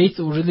faith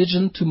or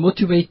religion to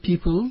motivate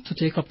people to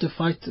take up the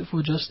fight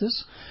for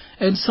justice.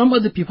 And some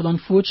other people,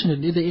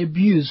 unfortunately, they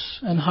abuse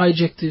and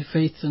hijack the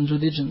faith and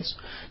religions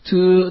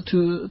to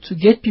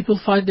get people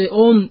fight their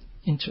own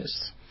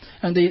interests.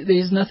 And there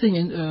is nothing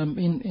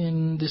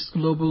in this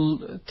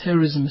global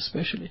terrorism,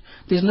 especially.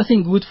 There's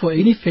nothing good for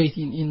any faith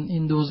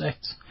in those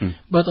acts.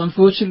 But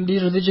unfortunately,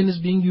 religion is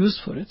being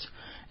used for it,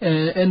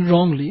 and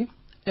wrongly.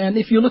 And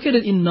if you look at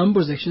it in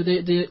numbers,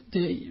 actually, they're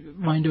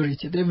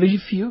minority. They're very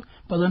few,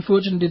 but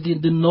unfortunately,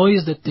 the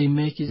noise that they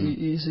make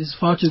is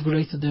far too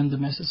greater than the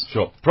masses.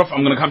 Sure. Prof,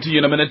 I'm going to come to you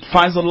in a minute.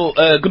 Faisal,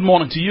 good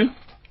morning to you.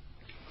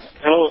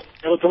 Hello,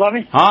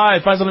 Tulani. Hi,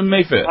 Faisal in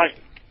Mayfair.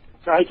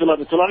 Hi,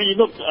 Tulani. Tulani,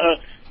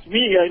 to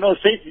me,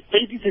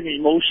 faith is an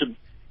emotion,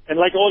 and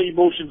like all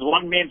emotions,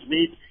 one man's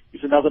meat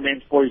is another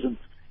man's poison.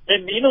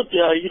 And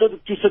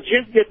to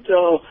suggest that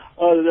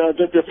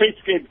the faith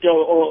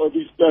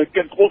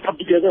can all come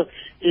together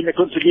in a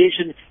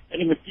conciliation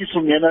and in a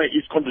peaceful manner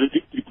is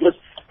contradictory. Because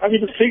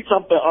the faiths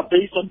are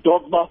based on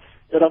dogma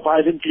that are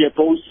violently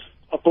opposed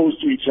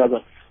to each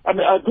other. A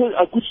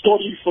good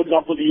story, for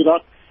example, in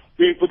Iraq,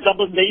 where, for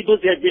example,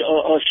 neighbors had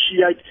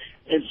Shiite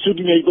and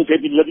Sunni neighbors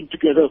had been living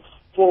together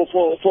for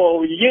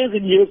years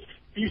and years,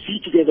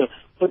 peacefully together.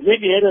 But when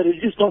they had a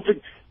religious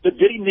conflict, the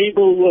very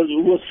neighbor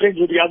who was friends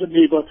with the other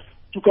neighbor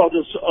took out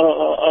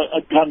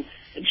a gun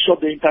and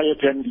shot the entire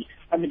family.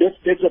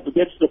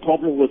 That's the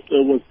problem with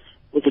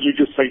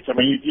religious faith. It's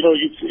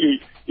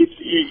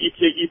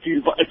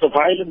a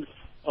violent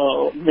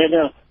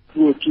manner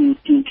to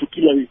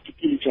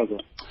kill each other.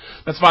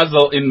 That's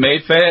Faisal in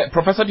Mayfair.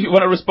 Professor, do you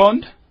want to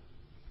respond?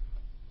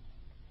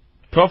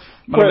 Prof?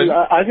 Well,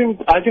 I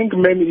think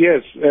many,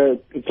 yes.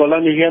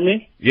 Tolan, you hear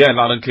me? Yeah,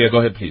 loud and clear. Go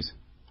ahead, please.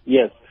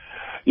 Yes.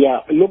 Yeah,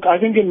 look, I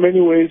think in many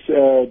ways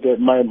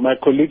my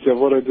colleagues have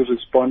already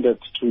responded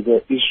to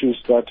the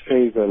issues that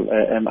Faisal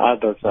and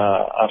others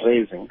are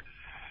raising.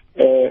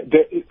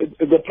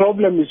 The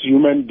problem is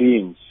human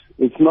beings.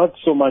 It's not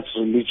so much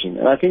religion.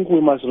 And I think we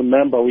must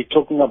remember we're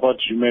talking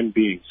about human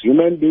beings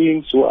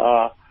who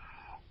are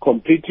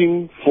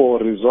competing for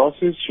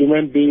resources,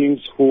 human beings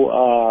who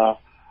are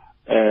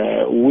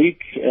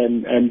weak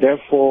and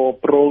therefore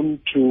prone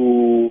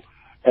to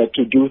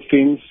do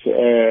things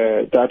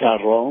that are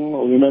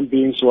wrong, human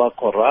beings who are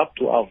corrupt,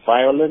 who are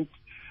violent,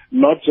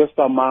 not just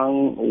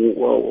among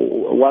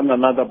one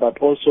another, but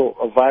also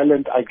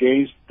violent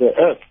against the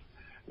earth,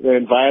 the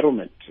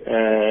environment,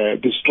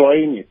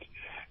 destroying it.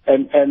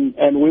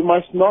 And we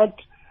must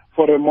not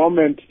for a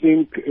moment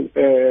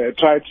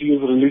try to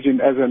use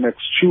religion as an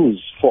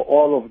excuse for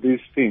all of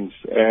these things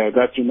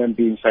that human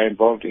beings are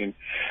involved in.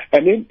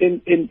 And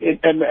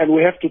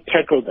we have to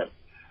tackle them.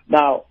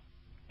 Now,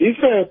 if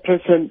a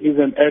person is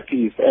an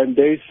atheist and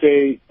they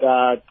say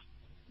that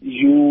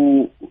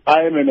I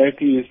am an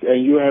atheist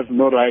and you have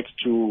no right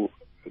to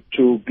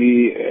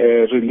be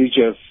a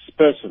religious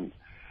person,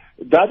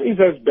 that is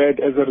as bad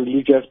as a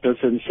religious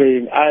person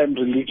saying I am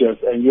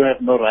religious and you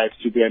have no right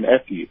to be an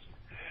atheist.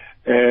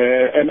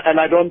 And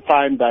I don't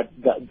find that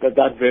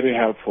very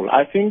helpful.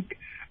 I think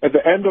at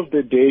the end of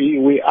the day,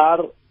 we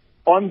are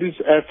on this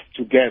earth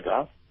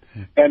together,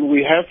 and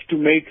we have to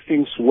make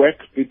things work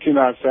between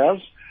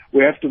ourselves.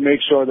 We have to make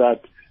sure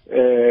that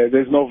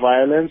there's no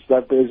violence,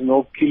 that there's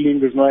no killing,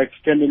 there's no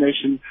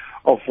extermination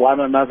of one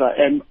another,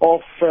 and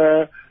of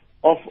the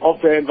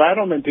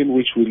environment in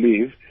which we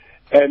live,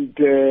 and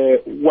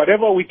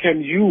whatever we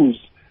can use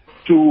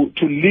to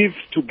live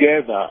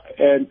together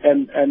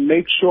and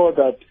make sure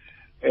that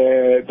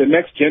the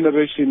next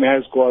generation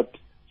has got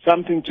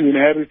something to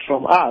inherit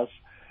from us,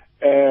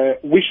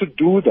 we should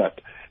do that.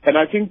 And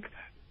I think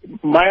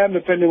my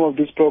understanding of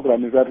this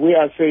program is that we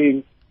are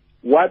saying,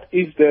 what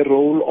is the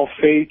role of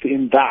faith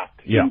in that,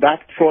 in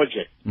that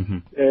project,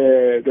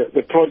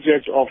 the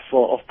project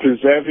of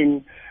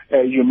preserving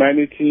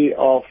humanity,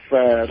 of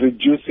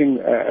reducing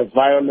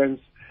violence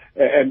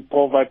and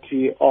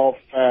poverty, of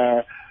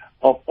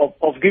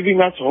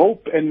giving us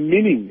hope and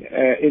meaning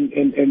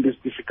in this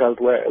difficult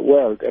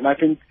world. And I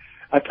think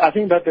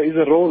that there is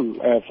a role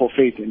for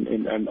faith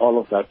in all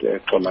of that.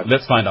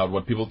 Let's find out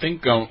what people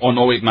think on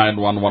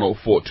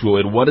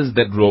 0891104208. What is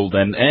that role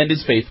then? And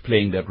is faith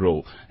playing that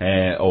role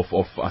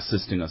of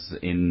assisting us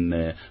in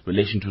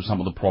relation to some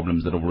of the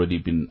problems that have already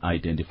been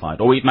identified?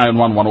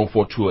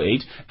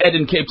 0891104208. Ed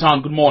in Cape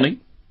Town, good morning.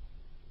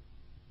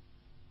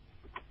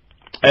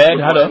 Ed,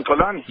 hello.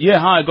 Yeah,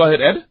 hi, go ahead,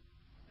 Ed.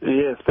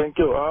 Yes, thank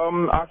you.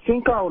 I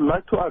think I would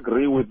like to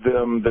agree with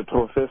the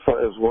professor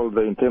as well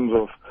in terms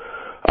of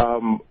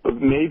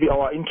maybe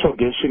our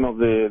interrogation of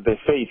the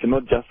faith,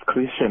 not just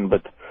Christian,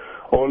 but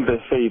all the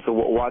faith.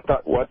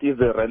 What is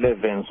the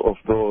relevance of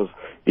those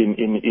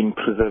in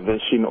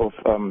preservation of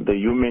the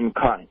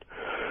humankind?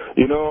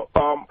 You know,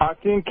 I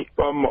think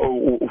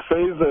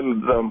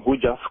Faisal, who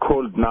just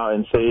called now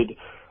and said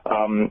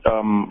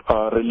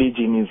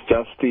religion is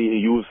just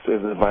used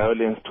as a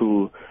violence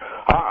to.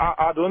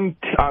 I don't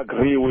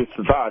agree with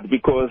that,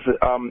 because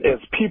as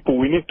people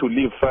we need to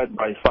live side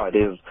by side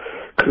as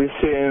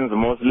Christians,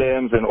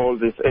 Muslims and all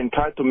this, and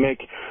try to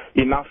make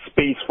enough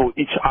space for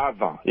each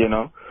other, you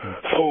know.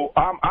 So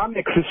I'm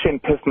a Christian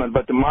person,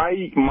 but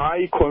my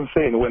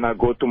concern when I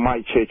go to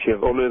my church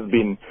has always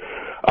been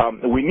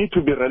we need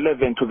to be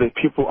relevant to the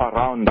people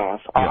around us.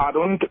 I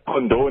don't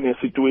condone a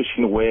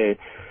situation where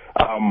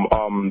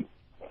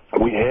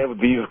we have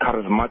these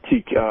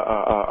charismatic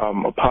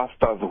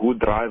pastors who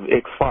drive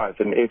X5s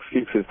and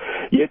X6s,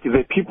 yet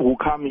the people who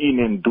come in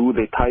and do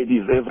the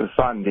tidies every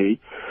Sunday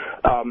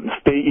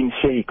stay in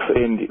shakes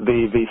and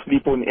they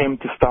sleep on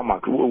empty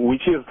stomach,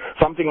 which is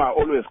something I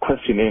always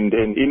question. And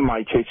in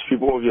my church,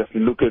 people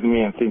obviously look at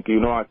me and think, you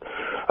know what,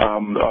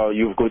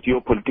 you've got your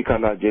political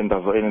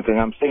agendas or anything.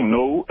 I'm saying,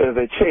 no, as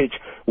a church,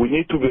 we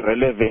need to be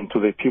relevant to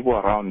the people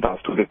around us,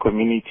 to the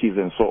communities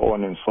and so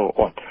on and so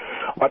on.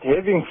 But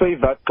having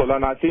said that,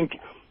 Tolan, I think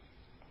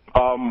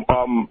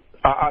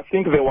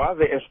there was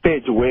a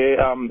stage where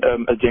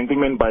a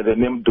gentleman by the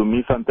name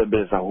Dumisa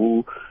Ntebeza,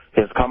 who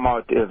has come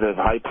out as a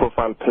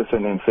high-profile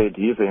person and said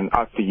he's an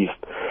atheist,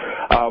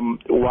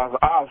 was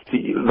asked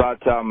that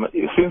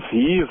since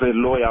he is a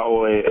lawyer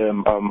or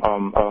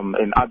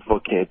an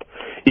advocate,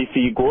 if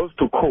he goes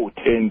to court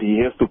and he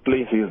has to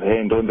place his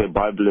hand on the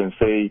Bible and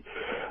say,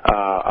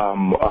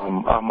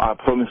 I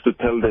promise to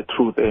tell the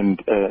truth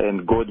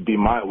and God be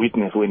my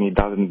witness when he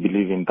doesn't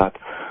believe in that,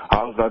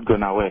 how's that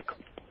going to work?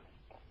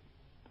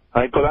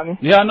 Hi, Kolani?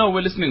 Yeah, no,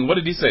 we're listening. What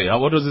did he say?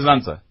 What was his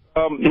answer?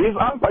 His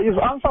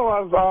answer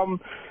was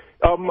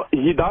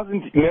he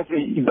doesn't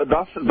necessarily,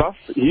 that's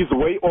his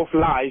way of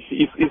life.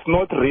 It's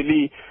not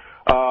really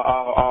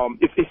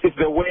it's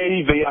the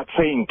way they are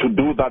trained to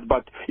do that,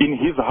 but in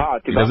his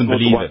heart, he doesn't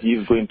believe what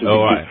he's going to do.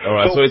 All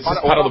right. So it's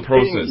just part of the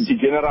process.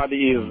 Generally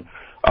is,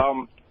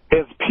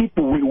 as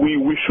people,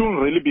 we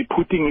shouldn't really be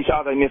putting each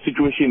other in a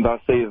situation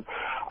that says,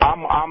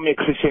 I'm a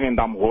Christian and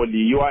I'm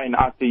holy, you are an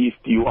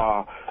atheist, you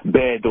are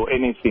bad or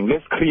anything.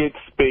 Let's create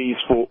space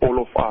for all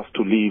of us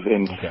to live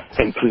and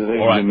preserve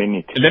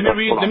humanity. Let me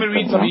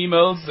read some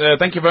emails.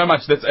 Thank you very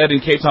much. That's Ed in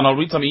Cape Town. I'll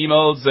read some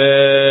emails.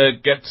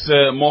 Get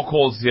more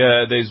calls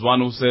here. There's one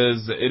who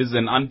says, it is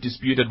an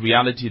undisputed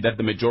reality that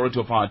the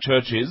majority of our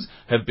churches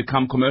have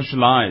become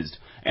commercialized.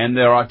 And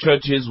there are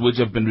churches which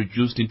have been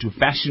reduced into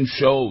fashion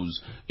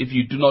shows. If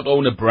you do not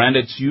own a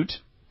branded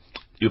suit,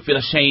 you feel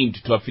ashamed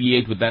to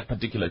affiliate with that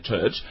particular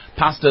church.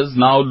 Pastors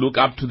now look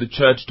up to the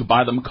church to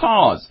buy them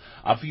cars.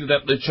 I feel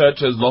that the church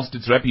has lost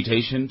its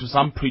reputation. To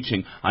some,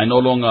 preaching is no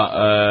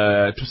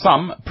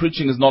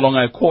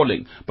longer a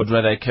calling, but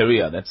rather a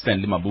career. That's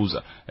Stanley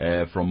Mabuza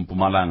from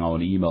Mpumalanga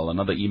on email.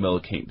 Another email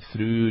came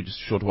through just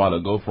a short while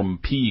ago from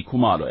P.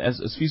 Kumalo,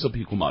 Sfiso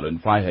P. Kumalo in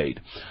Vryheid.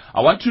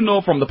 I want to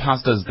know from the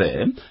pastors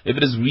there if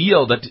it is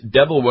real that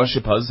devil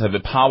worshippers have a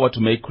power to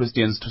make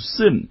Christians to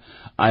sin.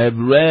 I have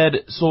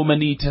read so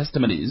many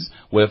testimonies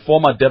where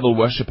former devil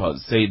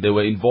worshippers say they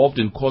were involved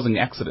in causing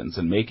accidents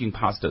and making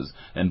pastors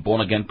and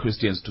born-again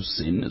Christians to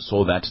sin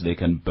so that they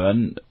can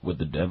burn with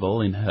the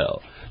devil in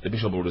hell. The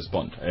bishop will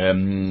respond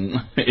in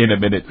a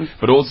minute.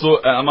 But also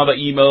another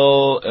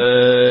email,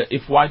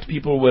 if white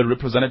people were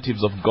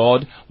representatives of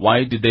God,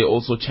 why did they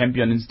also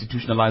champion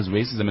institutionalized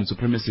racism and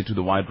supremacy to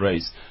the white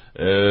race?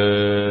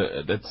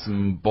 That's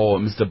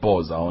Mr.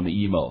 Boza on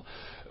the email.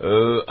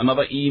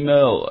 Another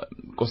email,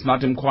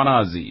 Kosnatim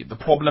Kwanazi. The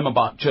problem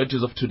about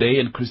churches of today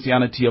and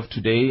Christianity of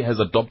today has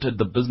adopted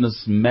the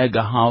business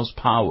mega house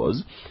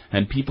powers,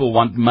 and people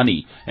want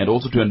money and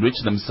also to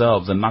enrich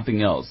themselves and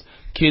nothing else.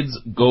 Kids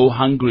go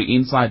hungry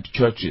inside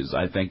churches.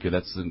 I thank you.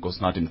 That's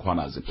Kosnatim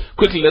Kwanazi.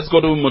 Quickly, let's go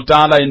to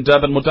Mutala in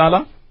Durban.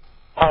 Mutala?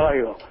 How are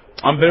you?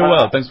 I'm very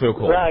well. Thanks for your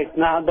call. Right.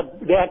 Now,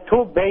 there are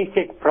two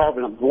basic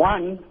problems.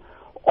 One,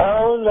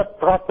 all the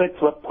prophets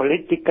were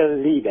political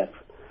leaders,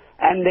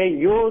 and they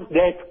used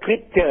their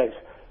scriptures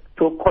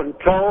to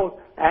control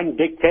and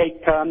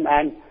dictate terms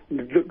and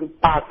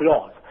pass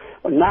laws.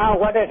 Now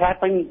what has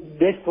happened,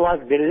 this was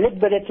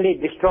deliberately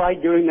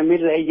destroyed during the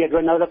Middle Ages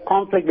when there was a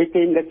conflict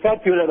between the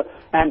secular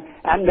and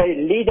the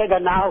leaders are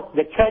now,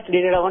 the church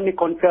leaders are only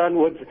concerned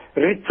with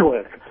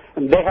rituals,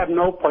 and they have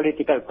no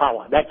political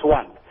power. That's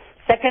one.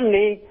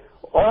 Secondly,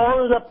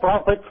 all the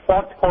prophets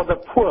fought for the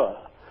poor.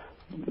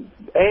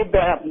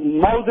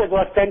 Moses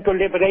was sent to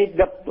liberate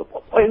the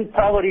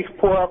impoverished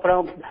poor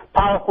from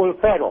powerful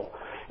Pharaoh.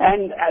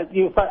 And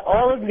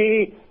all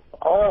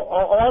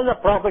the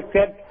prophets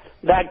said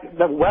that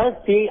the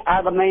wealthy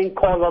are the main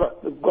cause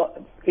of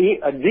God.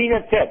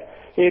 Jesus said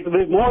it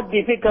will be more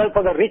difficult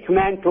for the rich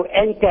man to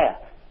enter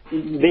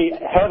the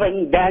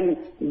heaven than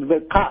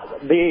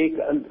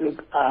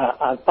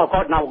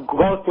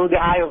go through the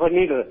eye of a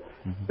needle.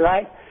 Mm-hmm.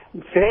 Right?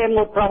 Same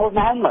with Prophet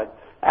Muhammad.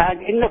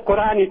 And in the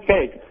Quran it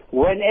says,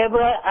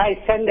 whenever I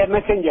send a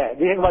messenger,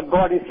 this is what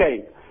God is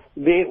saying,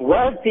 the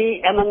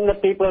wealthy among the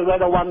people were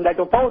the ones that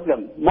opposed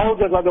them.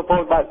 Moses was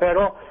opposed by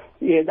Pharaoh.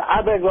 The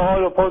others were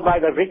all opposed by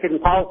the rich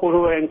and powerful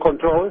who were in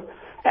control.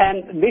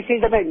 And this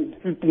is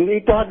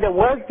we thought the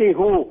wealthy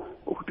who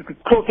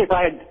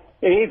crucified,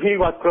 if he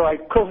was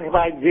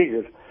crucified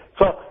Jesus.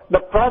 So the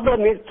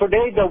problem is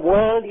today the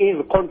world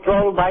is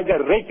controlled by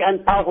the rich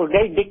and powerful.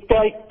 They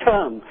dictate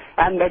terms.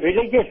 And those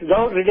religious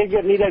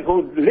leaders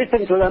who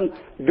listen to them,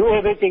 do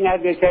everything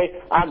as they say,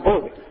 are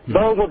good.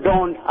 Those who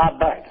don't are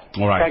bad.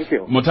 All right. Thank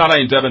you. Mutala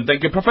in Durban,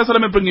 thank you. Professor,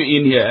 let me bring you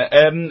in here.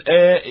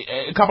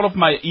 A couple of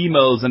my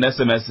emails and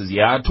SMSs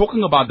here are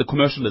talking about the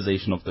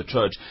commercialization of the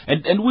church.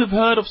 And we've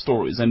heard of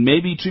stories, and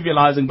maybe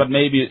trivializing, but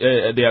maybe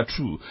they are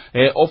true,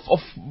 of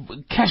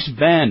cash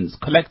vans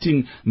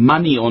collecting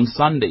money on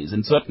Sundays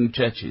in certain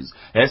churches.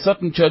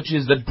 Certain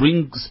churches that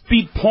bring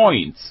speed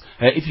points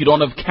if you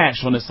don't have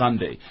cash on a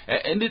Sunday.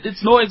 And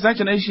it's no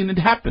exaggeration, it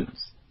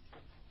happens.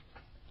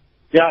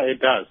 Yeah, it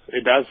does.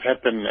 It does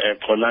happen,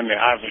 Kolani.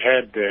 I've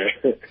heard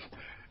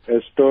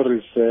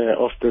stories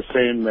of the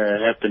same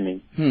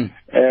happening.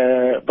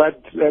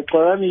 But,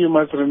 Kolani, you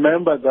must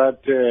remember that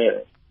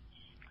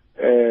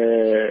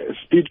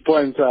speed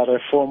points are a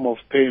form of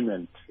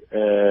payment.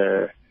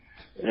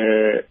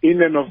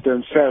 In and of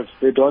themselves,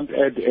 they don't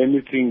add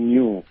anything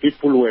new.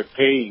 People were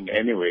paying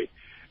anyway.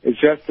 It's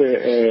just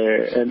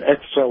an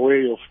extra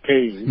way of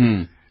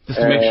paying. Just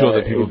to make sure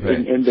that people pay.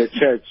 In the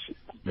church.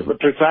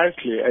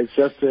 Precisely. It's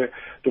just to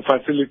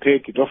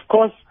facilitate it. Of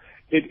course,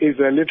 it is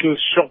a little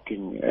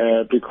shocking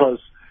because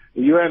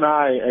you and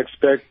I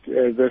expect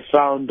the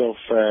sound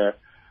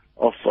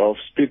of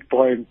speed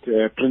point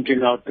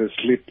printing out the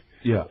slip.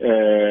 Yeah.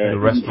 In a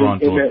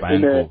restaurant or a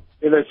bank.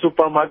 In a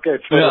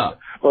supermarket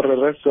or a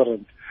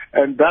restaurant.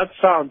 And that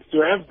sound,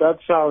 to have that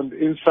sound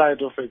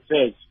inside of a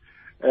church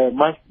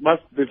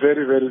must be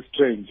very, very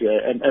strange.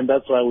 And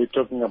that's why we're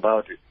talking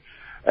about it.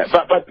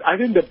 But I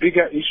think the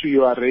bigger issue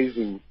you are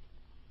raising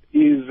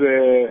is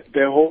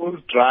the whole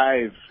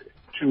drive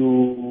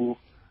to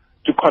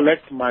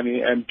collect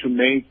money and to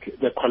make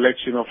the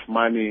collection of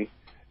money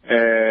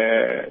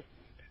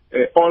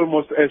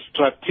almost a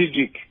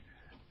strategic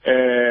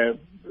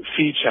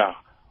feature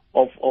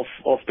of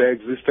the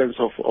existence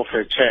of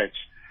a church.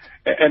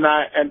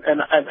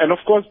 And of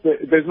course,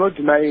 there's no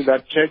denying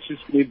that churches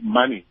need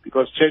money,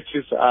 because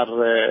churches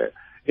are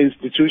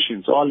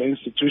institutions. All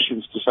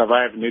institutions to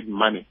survive need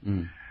money.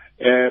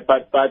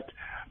 But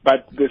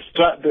the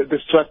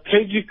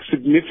strategic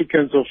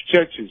significance of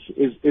churches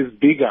is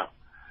bigger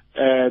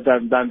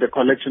than the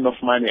collection of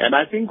money. And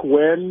I think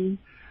when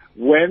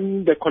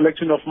the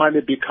collection of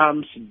money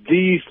becomes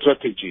the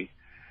strategy,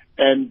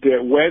 and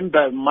when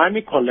the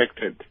money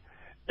collected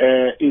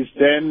is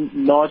then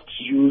not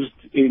used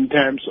in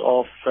terms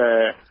of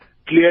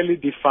clearly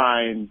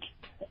defined,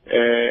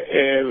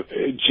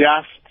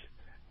 just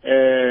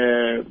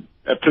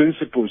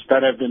principles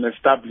that have been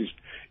established.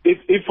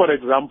 If, for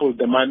example,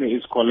 the money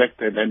is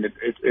collected and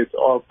it's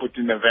all put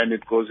in a van,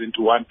 it goes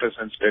into one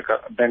person's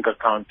bank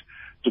account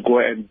to go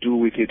and do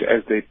with it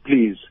as they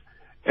please,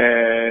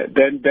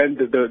 then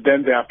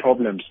there are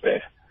problems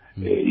there.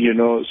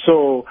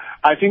 So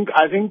I think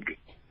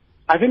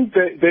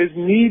there's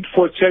need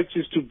for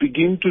churches to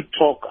begin to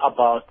talk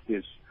about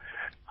this.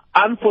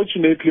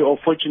 Unfortunately or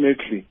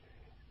fortunately,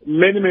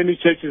 many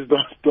churches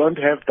don't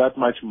have that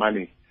much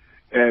money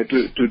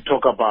to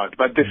talk about.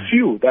 But the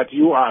few that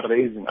you are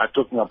raising, are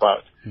talking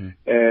about,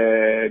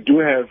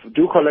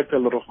 do collect a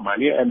lot of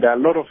money, and there are a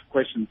lot of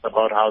questions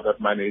about how that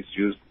money is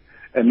used,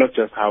 and not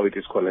just how it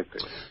is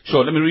collected.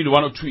 Sure. Let me read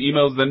one or two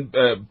emails then.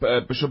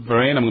 Bishop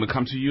Brain, I'm going to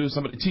come to you.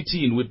 Somebody,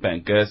 TT in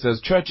Witbank says,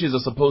 churches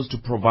are supposed to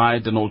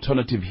provide an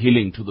alternative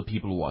healing to the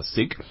people who are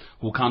sick,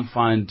 who can't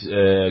find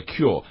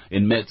cure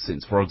in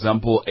medicines. For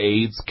example,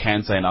 AIDS,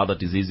 cancer, and other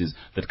diseases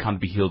that can't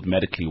be healed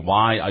medically.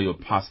 Why are your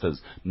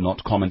pastors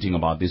not commenting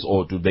about this,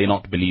 or do they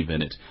not believe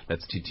in it?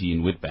 That's TT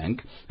in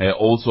Witbank.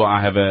 Also, I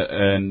have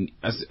an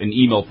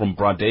email from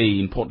Brade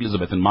in Port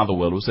Elizabeth in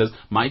Motherwell, who says,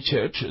 my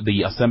church,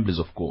 the Assemblies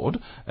of God,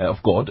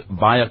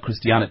 via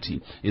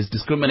Christianity, is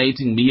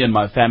discriminating me and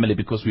my family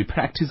because we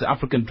practice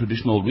African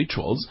traditional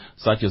rituals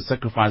such as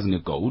sacrificing a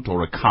goat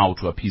or a cow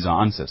to appease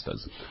our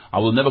ancestors. I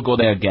will never go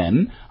there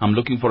again. I'm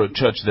looking for a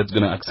church that's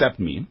going to accept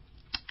me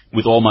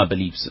with all my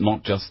beliefs,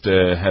 not just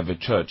have a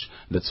church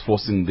that's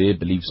forcing their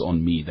beliefs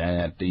on me.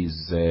 That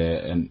is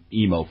an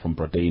email from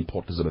Brade in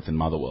Port Elizabeth in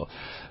Motherwell.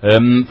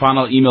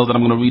 Final email that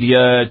I'm going to read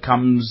here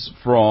comes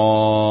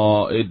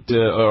from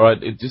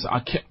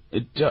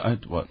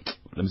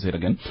Let me say it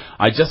again.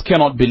 I just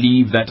cannot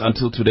believe that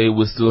until today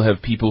we still have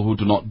people who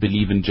do not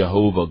believe in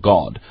Jehovah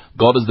God.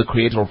 God is the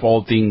creator of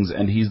all things,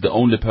 and he's the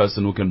only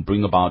person who can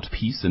bring about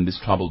peace in this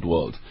troubled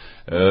world.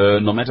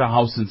 No matter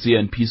how sincere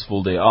and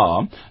peaceful they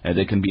are,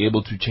 they can be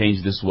able to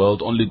change this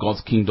world. Only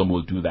God's kingdom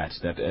will do that.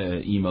 That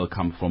email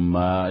comes from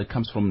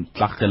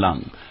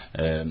Tlachtelang,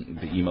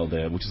 the email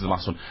there, which is the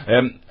last one.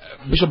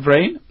 Bishop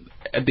Brain,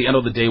 at the end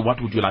of the day, what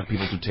would you like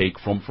people to take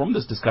from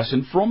this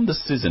discussion, from the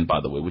season, by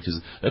the way, which is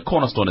a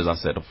cornerstone, as I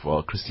said,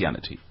 of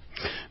Christianity?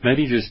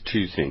 Maybe just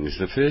two things.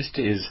 The first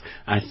is,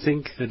 I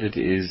think that it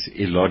is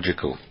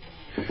illogical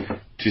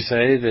to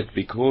say that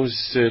because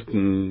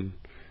certain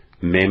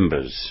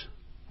members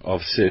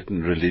of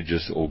certain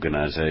religious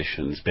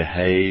organizations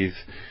behave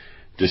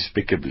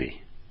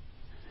despicably,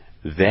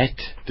 that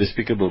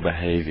despicable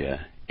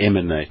behavior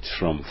emanates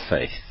from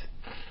faith.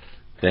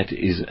 That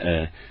is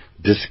a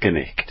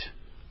disconnect.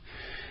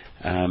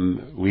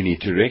 We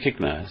need to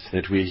recognize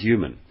that we're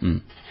human,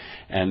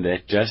 and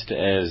that just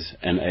as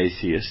an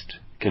atheist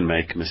can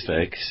make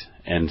mistakes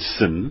and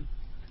sin,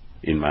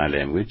 in my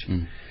language,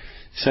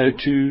 so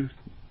too,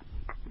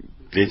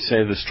 let's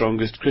say, the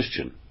strongest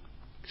Christian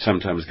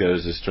sometimes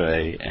goes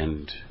astray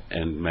and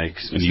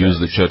makes mistakes. And use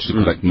the church to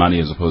collect money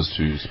as opposed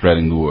to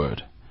spreading the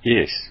word.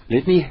 Yes.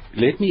 Let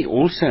me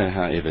also,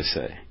 however,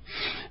 say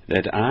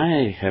that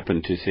I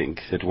happen to think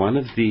that one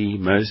of the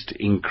most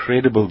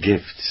incredible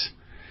gifts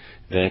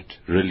that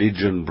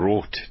religion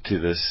brought to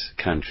this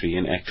country,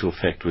 in actual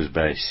fact, was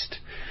based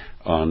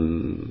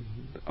on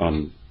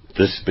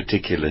this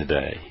particular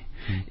day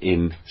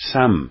in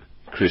some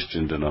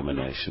Christian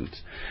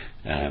denominations.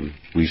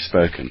 We've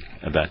spoken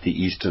about the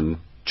Eastern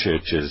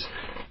churches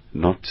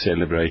not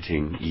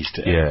celebrating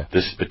Easter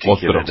this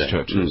particular Orthodox day.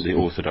 Churches. The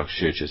Orthodox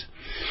churches.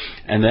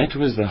 And that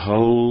was the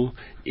whole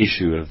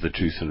issue of the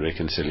Truth and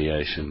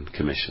Reconciliation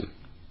Commission.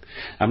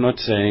 I'm not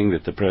saying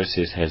that the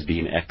process has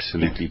been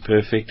absolutely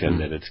perfect and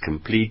that it's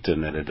complete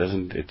and that it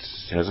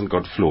hasn't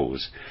got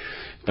flaws.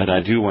 But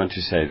I do want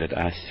to say that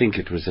I think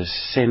it was a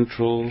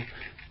central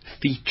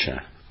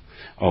feature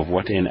of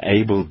what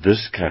enabled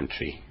this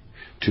country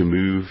to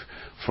move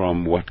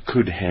from what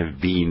could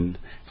have been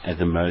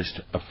the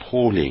most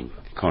appalling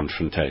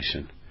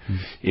confrontation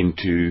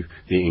into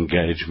the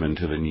engagement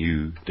of a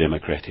new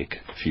democratic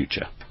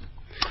future.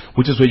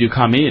 Which is where you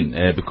come in,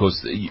 because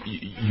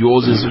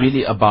yours is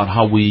really about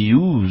how we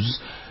use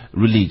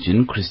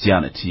religion,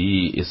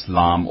 Christianity,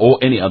 Islam, or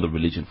any other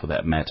religion for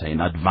that matter,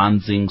 in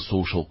advancing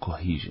social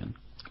cohesion.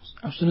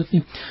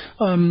 Absolutely.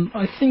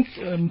 I think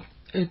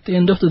at the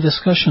end of the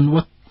discussion,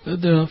 what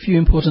there are a few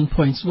important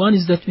points. One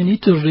is that we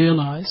need to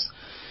realize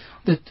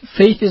that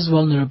faith is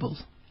vulnerable.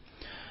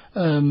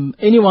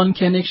 Anyone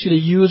can actually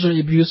use or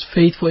abuse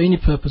faith for any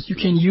purpose. You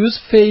can use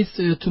faith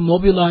to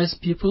mobilize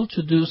people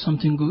to do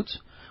something good,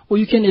 or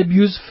you can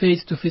abuse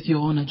faith to fit your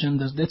own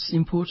agendas. That's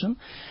important.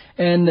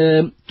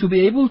 And to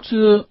be able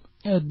to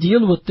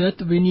deal with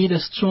that, we need a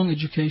strong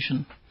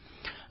education,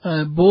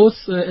 both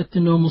at the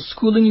normal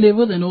schooling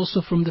level and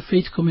also from the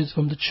faith communities,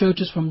 from the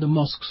churches, from the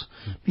mosques.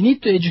 We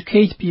need to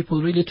educate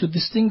people really to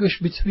distinguish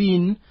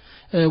between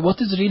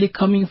what is really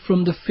coming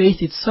from the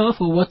faith itself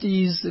or what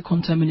is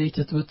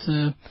contaminated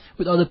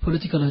with other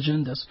political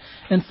agendas.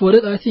 And for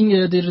that, I think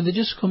the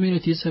religious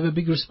communities have a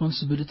big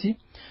responsibility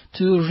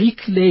to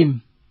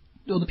reclaim,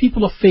 or the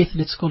people of faith,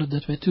 let's call it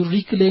that way, to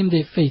reclaim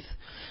their faith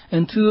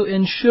and to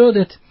ensure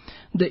that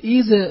there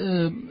is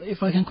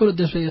if I can call it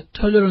this way, a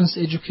tolerance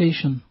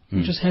education,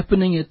 which is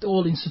happening at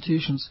all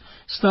institutions,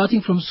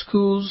 starting from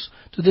schools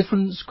to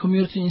different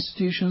community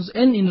institutions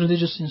and in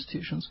religious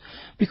institutions.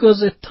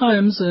 Because at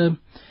times,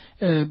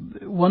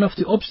 one of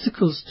the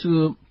obstacles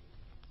to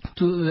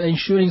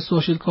ensuring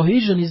social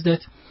cohesion is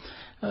that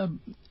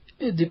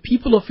the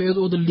people of faith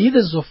or the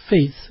leaders of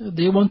faith,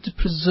 they want to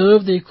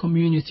preserve their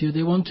community,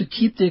 they want to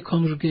keep their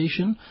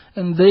congregation,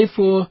 and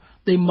therefore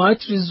they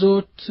might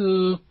resort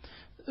to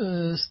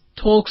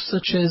talks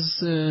such as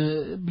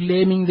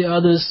blaming the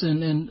others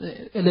and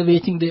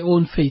elevating their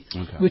own faith,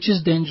 which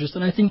is dangerous.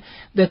 And I think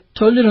that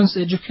tolerance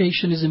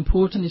education is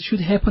important. It should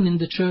happen in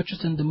the churches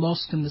and the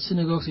mosques and the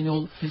synagogues in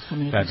all faith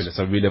communities. Fabulous.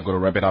 I really have got to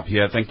wrap it up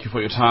here. Thank you for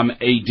your time.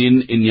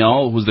 Aidin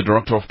Inyal, who's the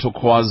director of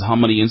Turquoise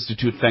Harmony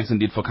Institute. Thanks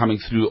indeed for coming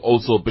through.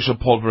 Also, Bishop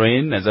Paul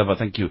Verheyen, as ever,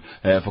 thank you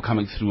for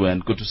coming through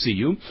and good to see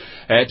you.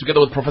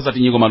 Together with Professor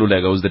Tinigo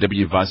Malulega, who's the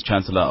Deputy Vice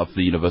Chancellor of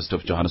the University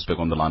of Johannesburg,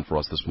 on the line for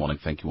us this morning.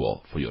 Thank you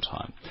all for your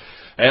time.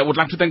 Would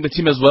like to thank the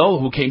team as well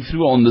who came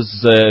through on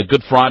this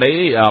Good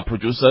Friday. Our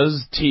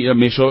producers,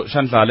 Misho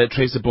Shantlale,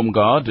 Tracy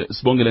Bumgard,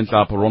 Sbongile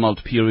Nhlapo,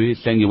 Ronald Piri,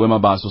 Hlengi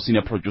Wemabaso,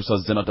 senior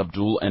producers Zenat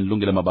Abdul and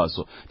Lungile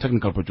Mabaso,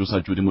 technical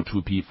producer Judy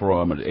Mutupi,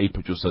 Forum 8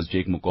 producers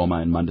Jake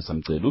Mukoma and Mande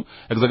Samtelu,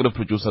 executive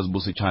producers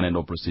Busi Chan and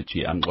Oprah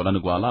Sichi. I'm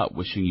Golani Gwala,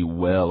 wishing you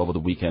well over the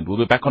weekend. We'll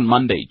be back on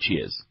Monday.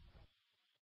 Cheers.